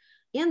weaker,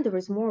 and there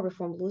is more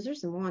reform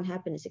losers and more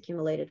unhappiness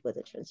accumulated with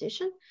the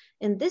transition.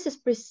 And this is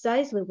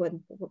precisely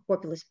when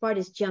populist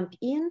parties jump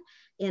in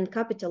and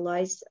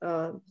capitalize,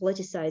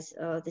 politicize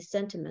the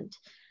sentiment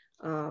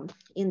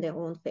in their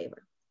own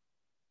favor.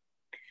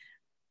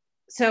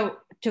 So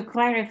to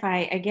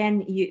clarify,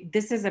 again,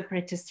 this is a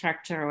pretty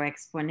structural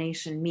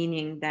explanation,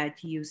 meaning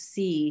that you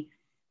see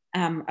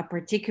a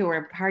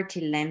particular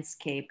party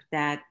landscape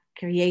that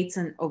creates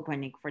an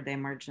opening for the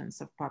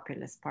emergence of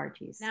populist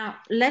parties. Now,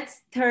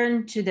 let's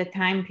turn to the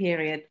time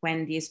period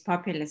when these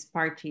populist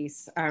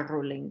parties are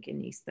ruling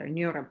in Eastern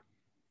Europe.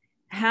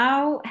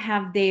 How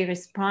have they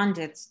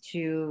responded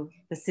to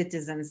the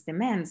citizens'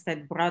 demands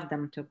that brought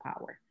them to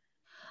power?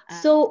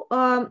 So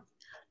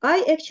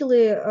I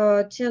actually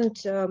tend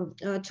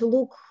to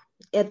look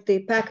at the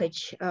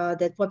package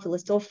that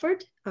populists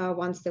offered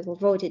once they were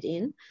voted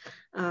in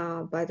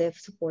by their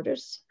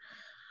supporters.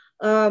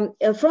 From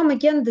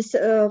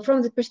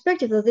the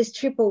perspective of this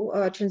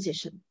triple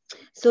transition.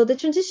 So the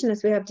transition,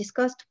 as we have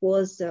discussed,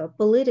 was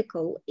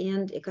political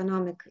and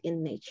economic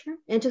in nature,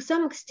 and to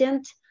some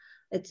extent,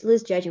 at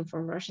least judging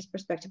from Russia's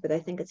perspective, but I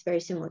think it's very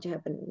similar to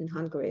happen in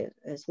Hungary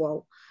as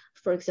well.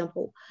 For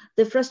example,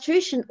 the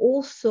frustration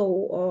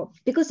also,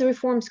 because the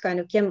reforms kind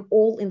of came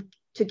all in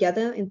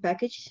together in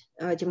package,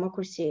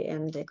 democracy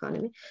and the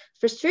economy,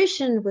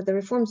 frustration with the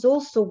reforms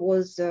also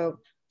was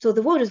so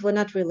the voters were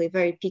not really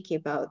very picky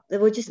about, they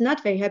were just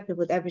not very happy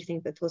with everything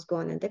that was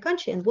going on in the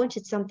country and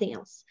wanted something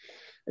else.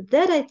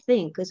 That, I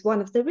think, is one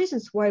of the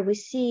reasons why we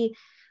see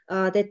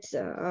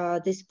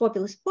that these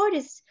populist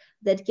parties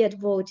that get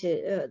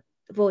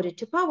voted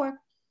to power,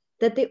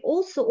 that they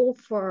also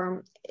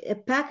offer a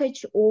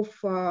package of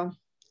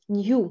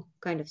new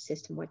kind of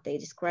system, what they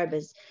describe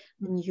as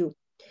new.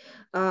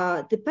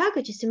 The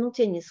package is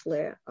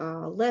simultaneously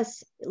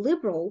less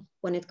liberal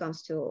when it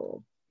comes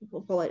to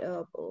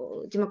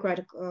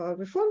democratic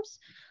reforms.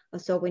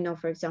 So we know,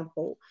 for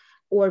example,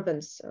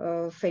 Orban's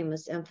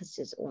famous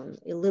emphasis on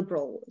a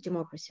liberal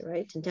democracy,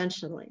 right,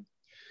 intentionally.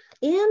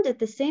 And at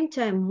the same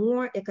time,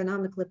 more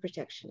economically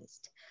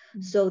protectionist.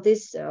 Mm-hmm. So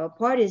these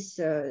parties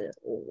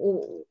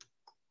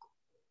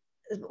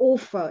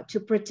offer to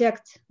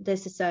protect their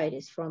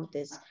societies from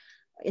these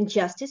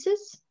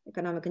injustices,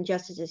 economic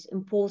injustices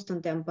imposed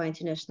on them by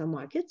international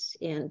markets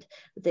and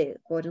the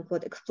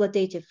quote-unquote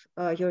exploitative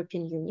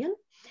European Union.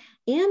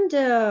 And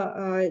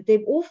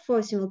they offer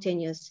a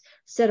simultaneous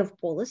set of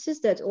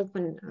policies that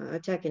often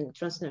attacking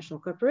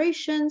transnational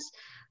corporations,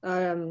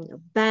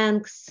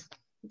 banks,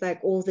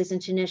 like all these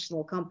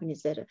international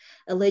companies that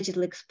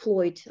allegedly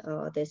exploit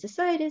their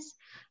societies,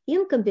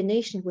 in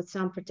combination with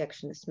some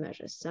protectionist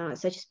measures,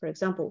 such as, for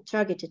example,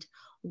 targeted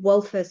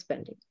welfare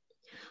spending.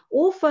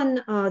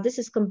 Often this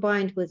is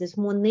combined with this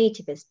more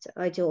nativist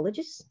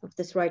ideologies of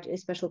this right,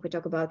 especially if we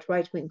talk about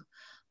right-wing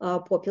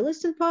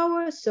populists in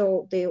power.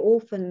 So they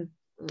often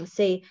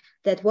say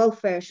that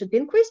welfare should be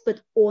increased,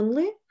 but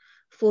only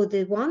for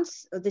the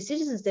ones, the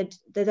citizens that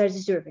are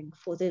deserving,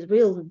 for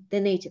the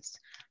natives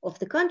of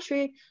the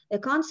country, a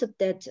concept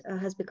that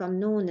has become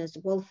known as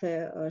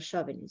welfare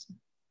chauvinism.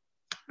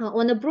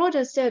 On a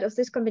broader set of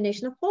this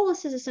combination of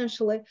policies,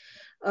 essentially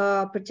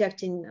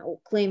protecting or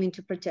claiming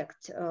to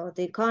protect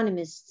the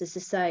economies, the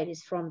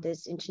societies from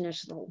these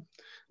international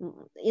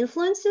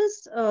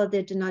influences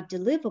that do not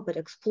deliver but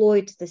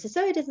exploit the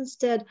societies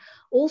instead,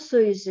 also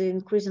is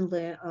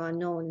increasingly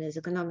known as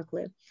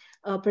economically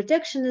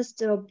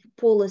protectionist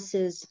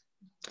policies,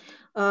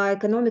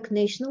 economic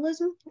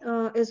nationalism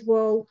as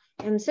well.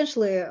 And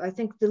essentially, I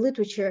think the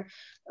literature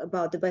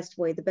about the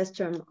best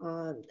term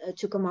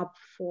to come up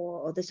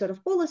for this sort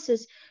of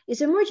policies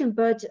is emerging,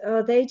 but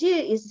the idea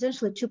is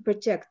essentially to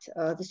protect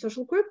the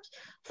social groups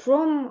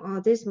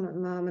from these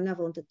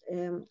malevolent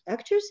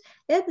actors,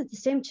 and at the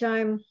same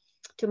time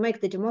to make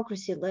the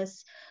democracy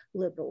less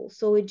liberal.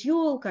 So a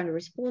dual kind of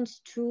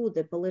response to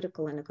the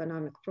political and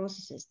economic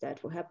processes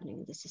that were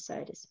happening in the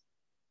societies.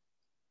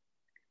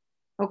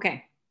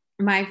 Okay.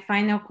 My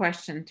final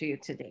question to you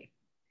today.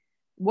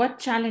 What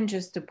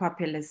challenges to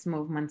populist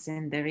movements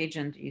in the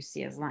region do you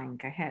see as lying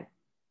ahead?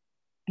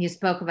 You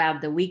spoke about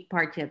the weak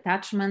party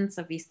attachments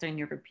of Eastern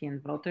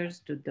European voters.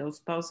 Do those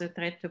pose a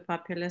threat to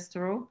populist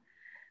rule?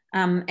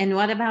 And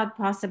what about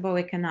possible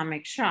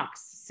economic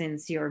shocks,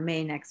 since your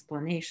main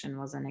explanation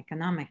was an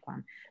economic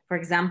one? For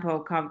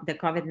example, the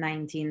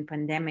COVID-19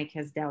 pandemic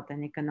has dealt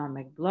an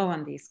economic blow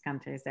on these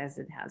countries as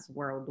it has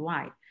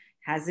worldwide.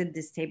 Has it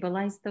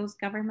destabilized those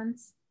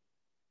governments?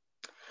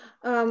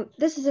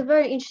 This is a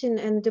very interesting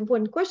and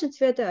important question,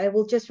 Sveta. I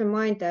will just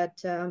remind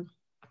that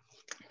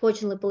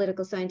fortunately,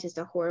 political scientists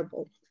are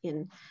horrible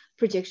in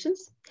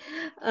predictions.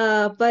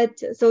 But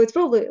so it's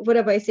probably,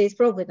 whatever I say is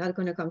probably not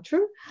going to come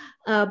true.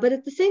 But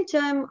at the same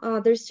time,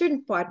 there's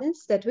certain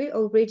patterns that we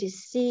already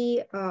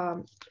see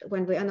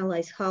when we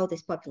analyze how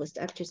these populist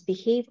actors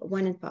behave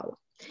when in power.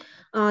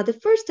 The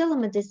first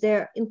element is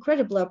they're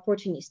incredibly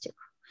opportunistic.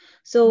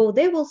 So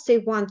they will say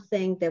one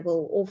thing, they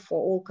will offer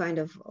all kind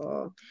of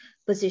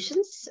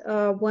positions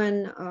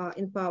when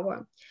in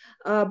power,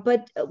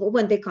 but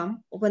when they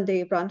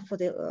run for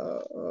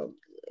the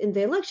in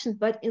the election,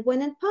 but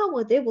when in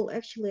power, they will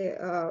actually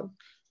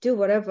do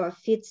whatever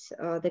fits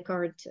the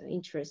current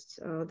interests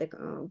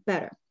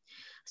better.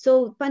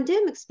 So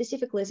pandemic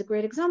specifically is a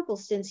great example,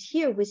 since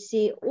here we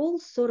see all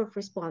sort of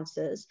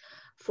responses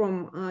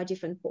from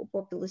different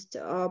populist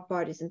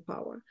parties in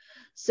power.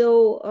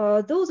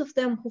 So those of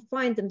them who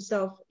find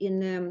themselves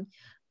in a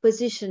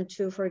position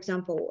to, for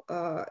example,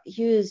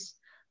 use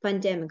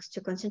pandemics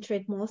to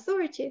concentrate more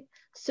authority,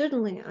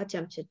 certainly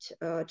attempted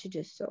to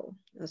do so.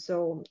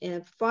 So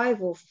in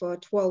 5 of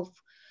 12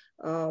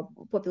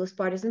 populist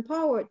parties in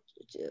power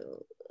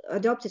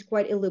adopted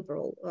quite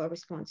illiberal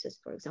responses.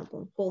 For example,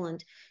 in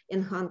Poland,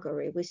 in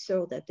Hungary, we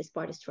saw that these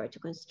parties tried to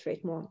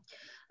concentrate more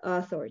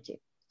authority.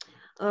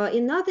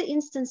 In other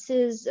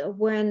instances,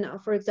 when,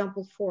 for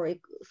example, for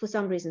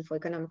some reason, for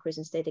economic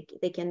reasons,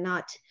 they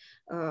cannot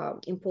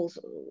impose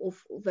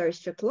very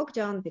strict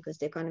lockdown because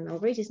the economy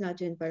already is not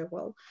doing very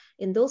well.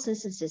 In those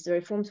instances, the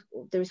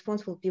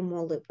response will be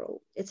more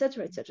liberal,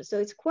 etc., etc. So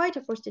it's quite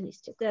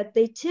opportunistic that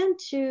they tend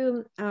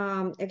to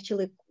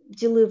actually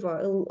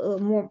deliver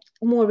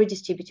more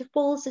redistributive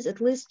policies,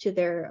 at least to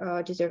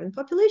their deserving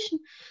population,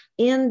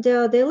 and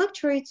the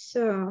electorates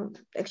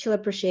actually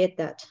appreciate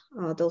that.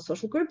 Those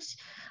social groups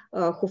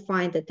who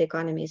find that the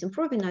economy is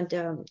improving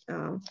under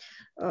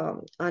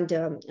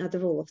the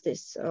rule of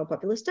these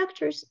populist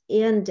actors,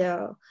 and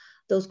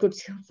those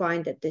groups who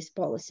find that these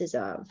policies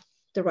are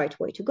the right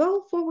way to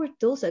go forward,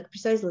 those are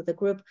precisely the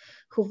group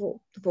who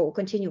will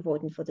continue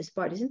voting for these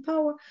parties in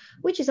power,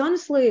 which is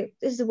honestly,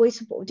 this is the way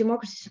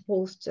democracy is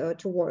supposed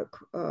to work.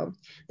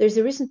 There's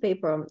a recent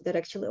paper that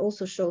actually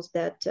also shows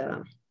that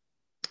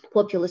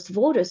populist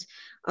voters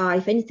are,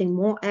 if anything,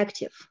 more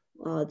active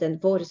than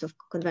voters of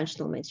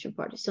conventional mainstream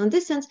parties. So in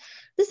this sense,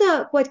 these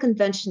are quite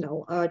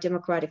conventional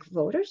democratic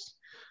voters,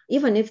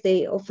 even if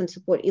they often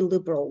support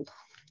illiberal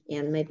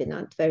and maybe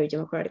not very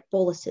democratic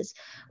policies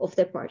of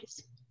their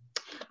parties.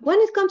 When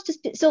it comes to,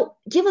 so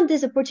given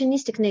this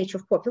opportunistic nature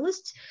of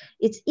populists,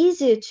 it's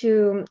easier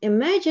to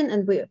imagine,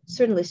 and we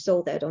certainly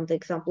saw that on the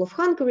example of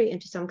Hungary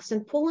and to some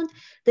extent Poland,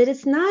 that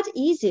it's not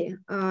easy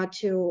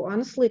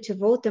to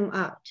vote them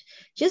out,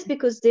 just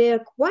because they are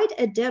quite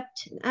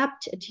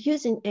apt at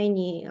using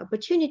any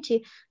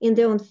opportunity in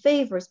their own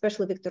favor,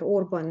 especially Viktor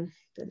Orban.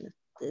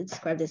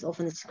 Described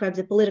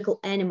the political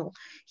animal.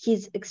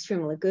 He's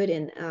extremely good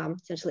in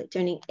essentially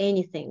turning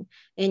anything,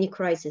 any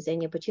crisis,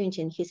 any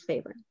opportunity in his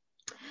favor.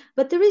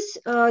 But there is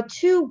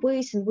 2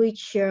 ways in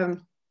which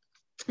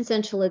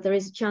essentially there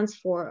is a chance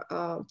for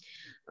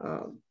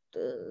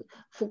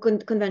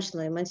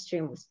conventionally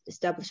mainstream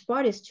established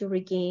parties to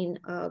regain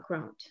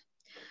ground.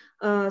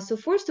 So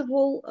first of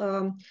all,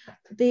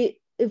 the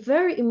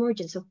very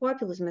emergence of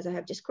populism, as I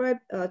have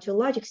described, to a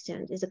large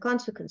extent is a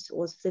consequence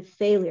of the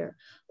failure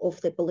of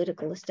the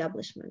political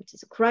establishment.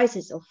 It's a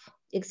crisis of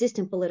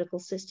existing political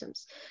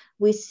systems.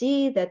 We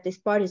see that these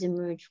parties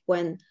emerge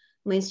when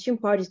mainstream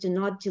parties do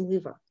not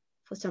deliver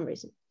for some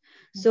reason.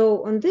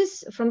 So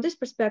from this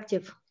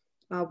perspective,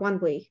 one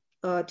way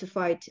to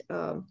fight,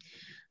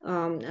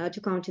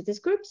 to counter these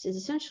groups is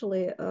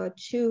essentially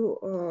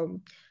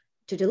to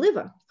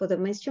deliver, for the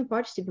mainstream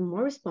parties to be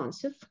more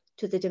responsive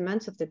to the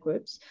demands of the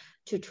groups,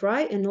 to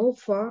try and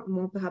offer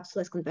more, perhaps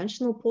less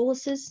conventional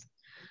policies,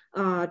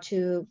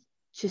 to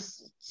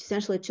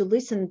essentially to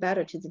listen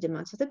better to the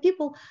demands of the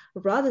people,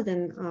 rather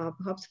than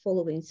perhaps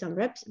following some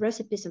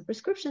recipes and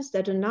prescriptions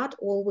that do not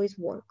always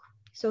work.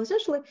 So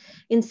essentially,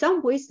 in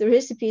some ways, the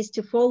recipe is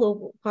to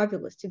follow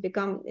populists, to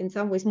become in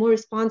some ways more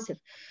responsive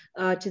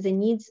to the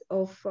needs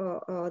of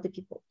the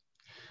people.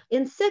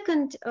 And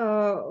second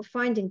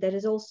finding that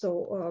is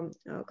also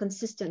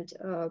consistent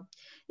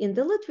in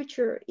the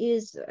literature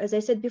is, as I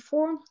said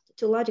before,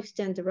 to a large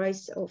extent, the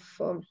rise of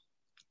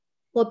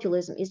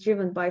populism is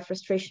driven by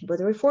frustration with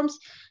the reforms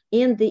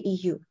in the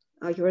EU.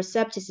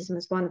 Euroscepticism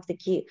is one of the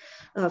key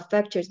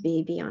factors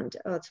beyond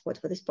support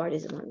for this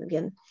parties. And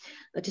again,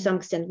 to some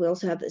extent, we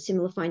also have a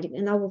similar finding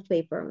in our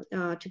paper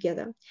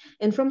together.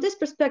 And from this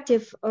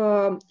perspective,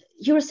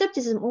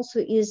 Euroscepticism also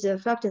is a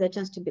factor that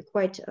tends to be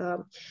quite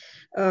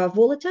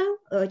volatile,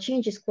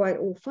 changes quite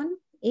often,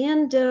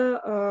 and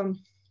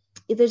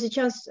there's a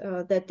chance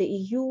that the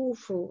EU,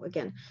 through,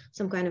 again,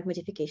 some kind of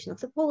modification of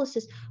the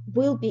policies,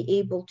 will be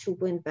able to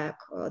win back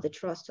the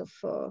trust of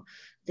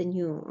the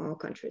new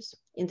countries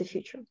in the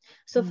future.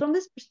 So from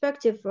this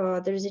perspective,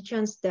 there is a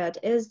chance that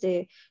as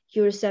the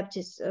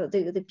Eurosceptics,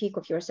 the peak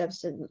of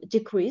Euroscepticism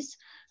decrease,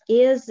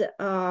 as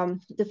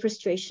the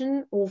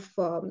frustration of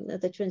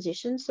the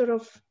transition sort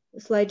of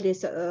slightly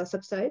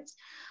subsides,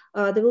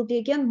 there will be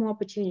again more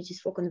opportunities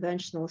for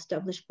conventional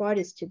established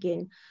parties to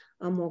gain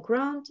more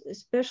ground,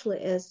 especially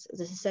as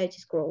the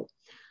societies grow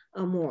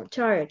more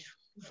tired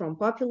from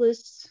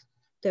populists,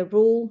 their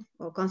rule,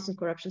 constant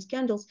corruption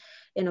scandals,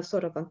 and of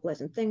sort of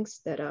unpleasant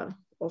things that are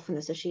often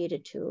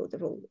associated to the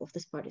role of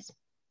these parties.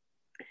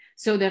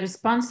 So the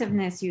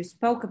responsiveness you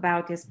spoke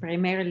about is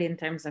primarily in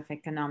terms of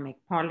economic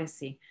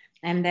policy,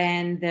 and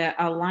then the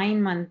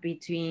alignment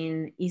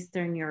between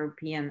Eastern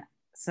European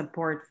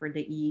support for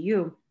the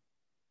EU,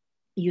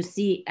 you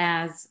see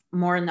as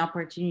more an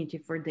opportunity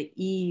for the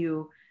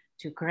EU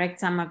to correct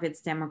some of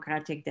its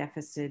democratic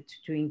deficit,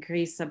 to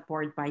increase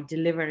support by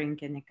delivering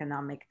in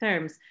economic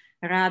terms,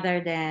 rather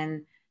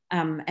than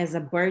as a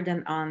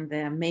burden on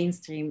the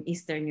mainstream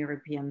Eastern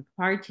European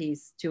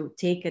parties to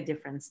take a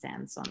different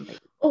stance on the.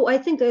 Oh, I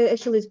think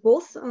actually it's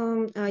both.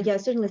 Yeah, I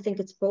certainly think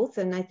it's both.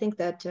 And I think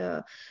that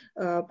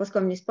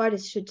post-communist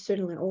parties should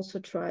certainly also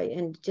try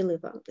and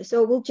deliver.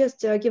 So we'll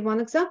just give one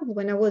example.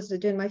 When I was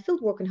doing my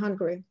fieldwork in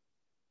Hungary,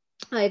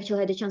 I actually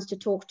had a chance to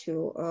talk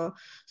to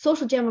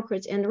social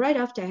democrats, and right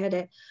after I had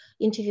an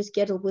interview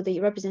scheduled with a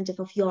representative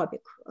of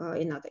Jobbik,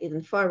 in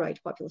the far-right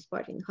populist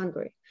party in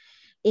Hungary.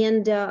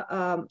 And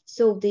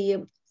so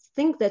the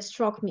thing that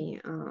struck me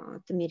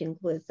at the meeting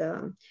with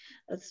the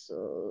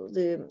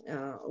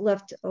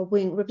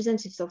left-wing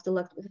representatives of the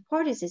left-wing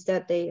parties is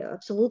that they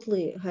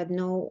absolutely had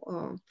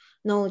no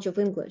knowledge of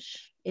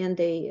English, and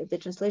the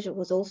translation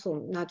was also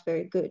not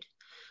very good.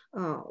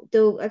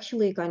 Though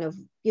actually kind of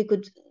you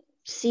could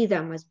see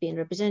them as being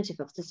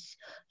representative of this,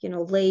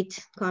 late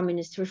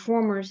communist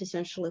reformers,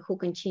 essentially, who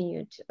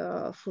continued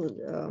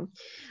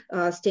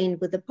staying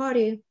with the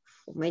party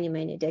for many,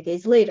 many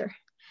decades later.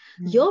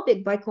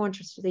 Jobbik, by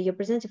contrast, the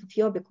representative of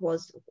Jobbik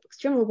was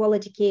extremely well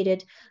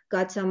educated,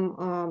 got some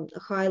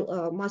high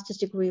master's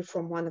degree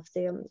from one of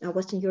the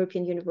Western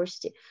European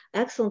university.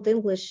 Excellent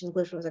English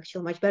was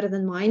actually much better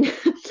than mine,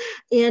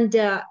 and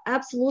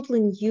absolutely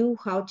knew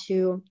how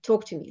to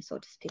talk to me, so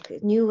to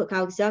speak. Knew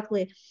how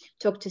exactly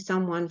talk to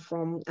someone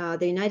from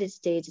the United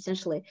States,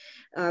 essentially.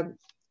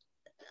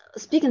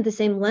 Speaking the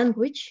same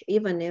language,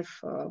 even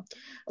if,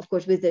 of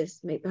course, with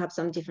this may have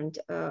some different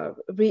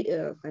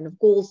kind of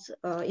goals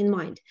in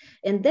mind.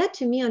 And that,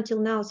 to me, until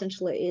now,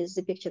 essentially, is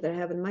the picture that I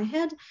have in my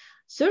head,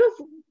 sort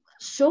of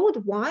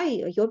showed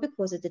why Jobbik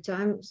was at the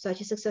time such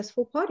a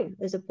successful party,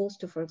 as opposed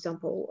to, for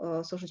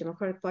example, Social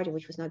Democratic Party,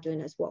 which was not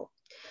doing as well.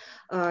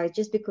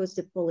 Just because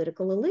the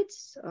political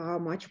elites are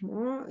much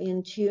more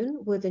in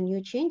tune with the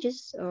new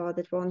changes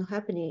that were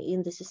happening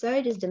in the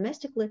societies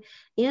domestically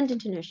and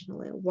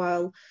internationally,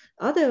 while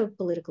other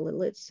political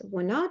elites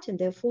were not, and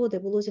therefore they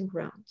were losing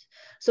ground.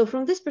 So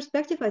from this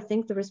perspective, I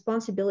think the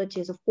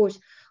responsibility is, of course,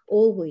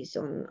 always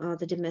on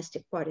the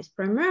domestic parties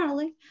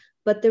primarily,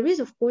 but there is,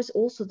 of course,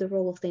 also the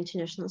role of the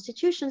international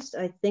institutions.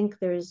 I think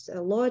there is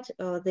a lot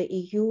the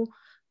EU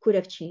could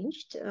have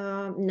changed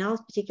now,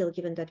 particularly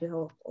given that we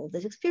have all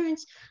this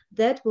experience,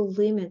 that will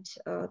limit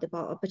the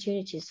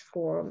opportunities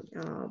for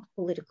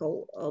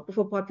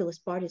for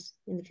populist parties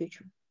in the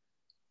future.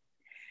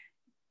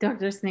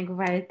 Dr.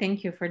 Snegovaya,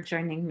 thank you for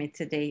joining me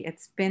today.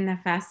 It's been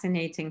a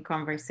fascinating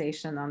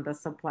conversation on the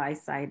supply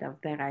side of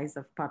the rise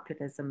of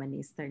populism in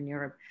Eastern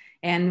Europe.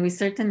 And we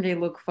certainly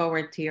look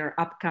forward to your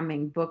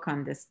upcoming book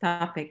on this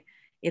topic.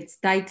 It's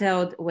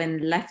titled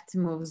When Left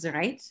Moves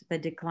Right, The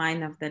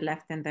Decline of the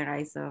Left and the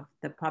Rise of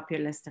the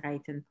Populist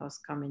Right in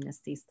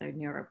Post-Communist Eastern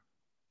Europe.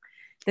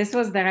 This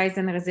was The Rise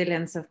and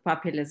Resilience of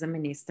Populism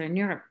in Eastern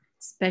Europe.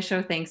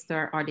 Special thanks to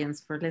our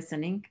audience for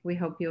listening. We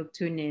hope you'll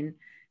tune in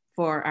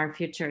for our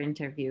future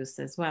interviews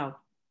as well.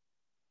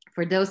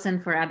 For those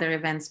and for other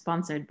events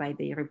sponsored by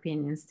the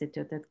European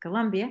Institute at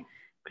Columbia,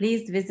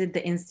 please visit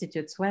the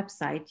Institute's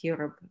website,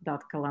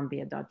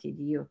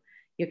 europe.columbia.edu.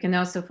 You can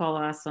also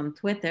follow us on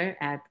Twitter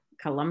at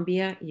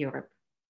Columbia Europe.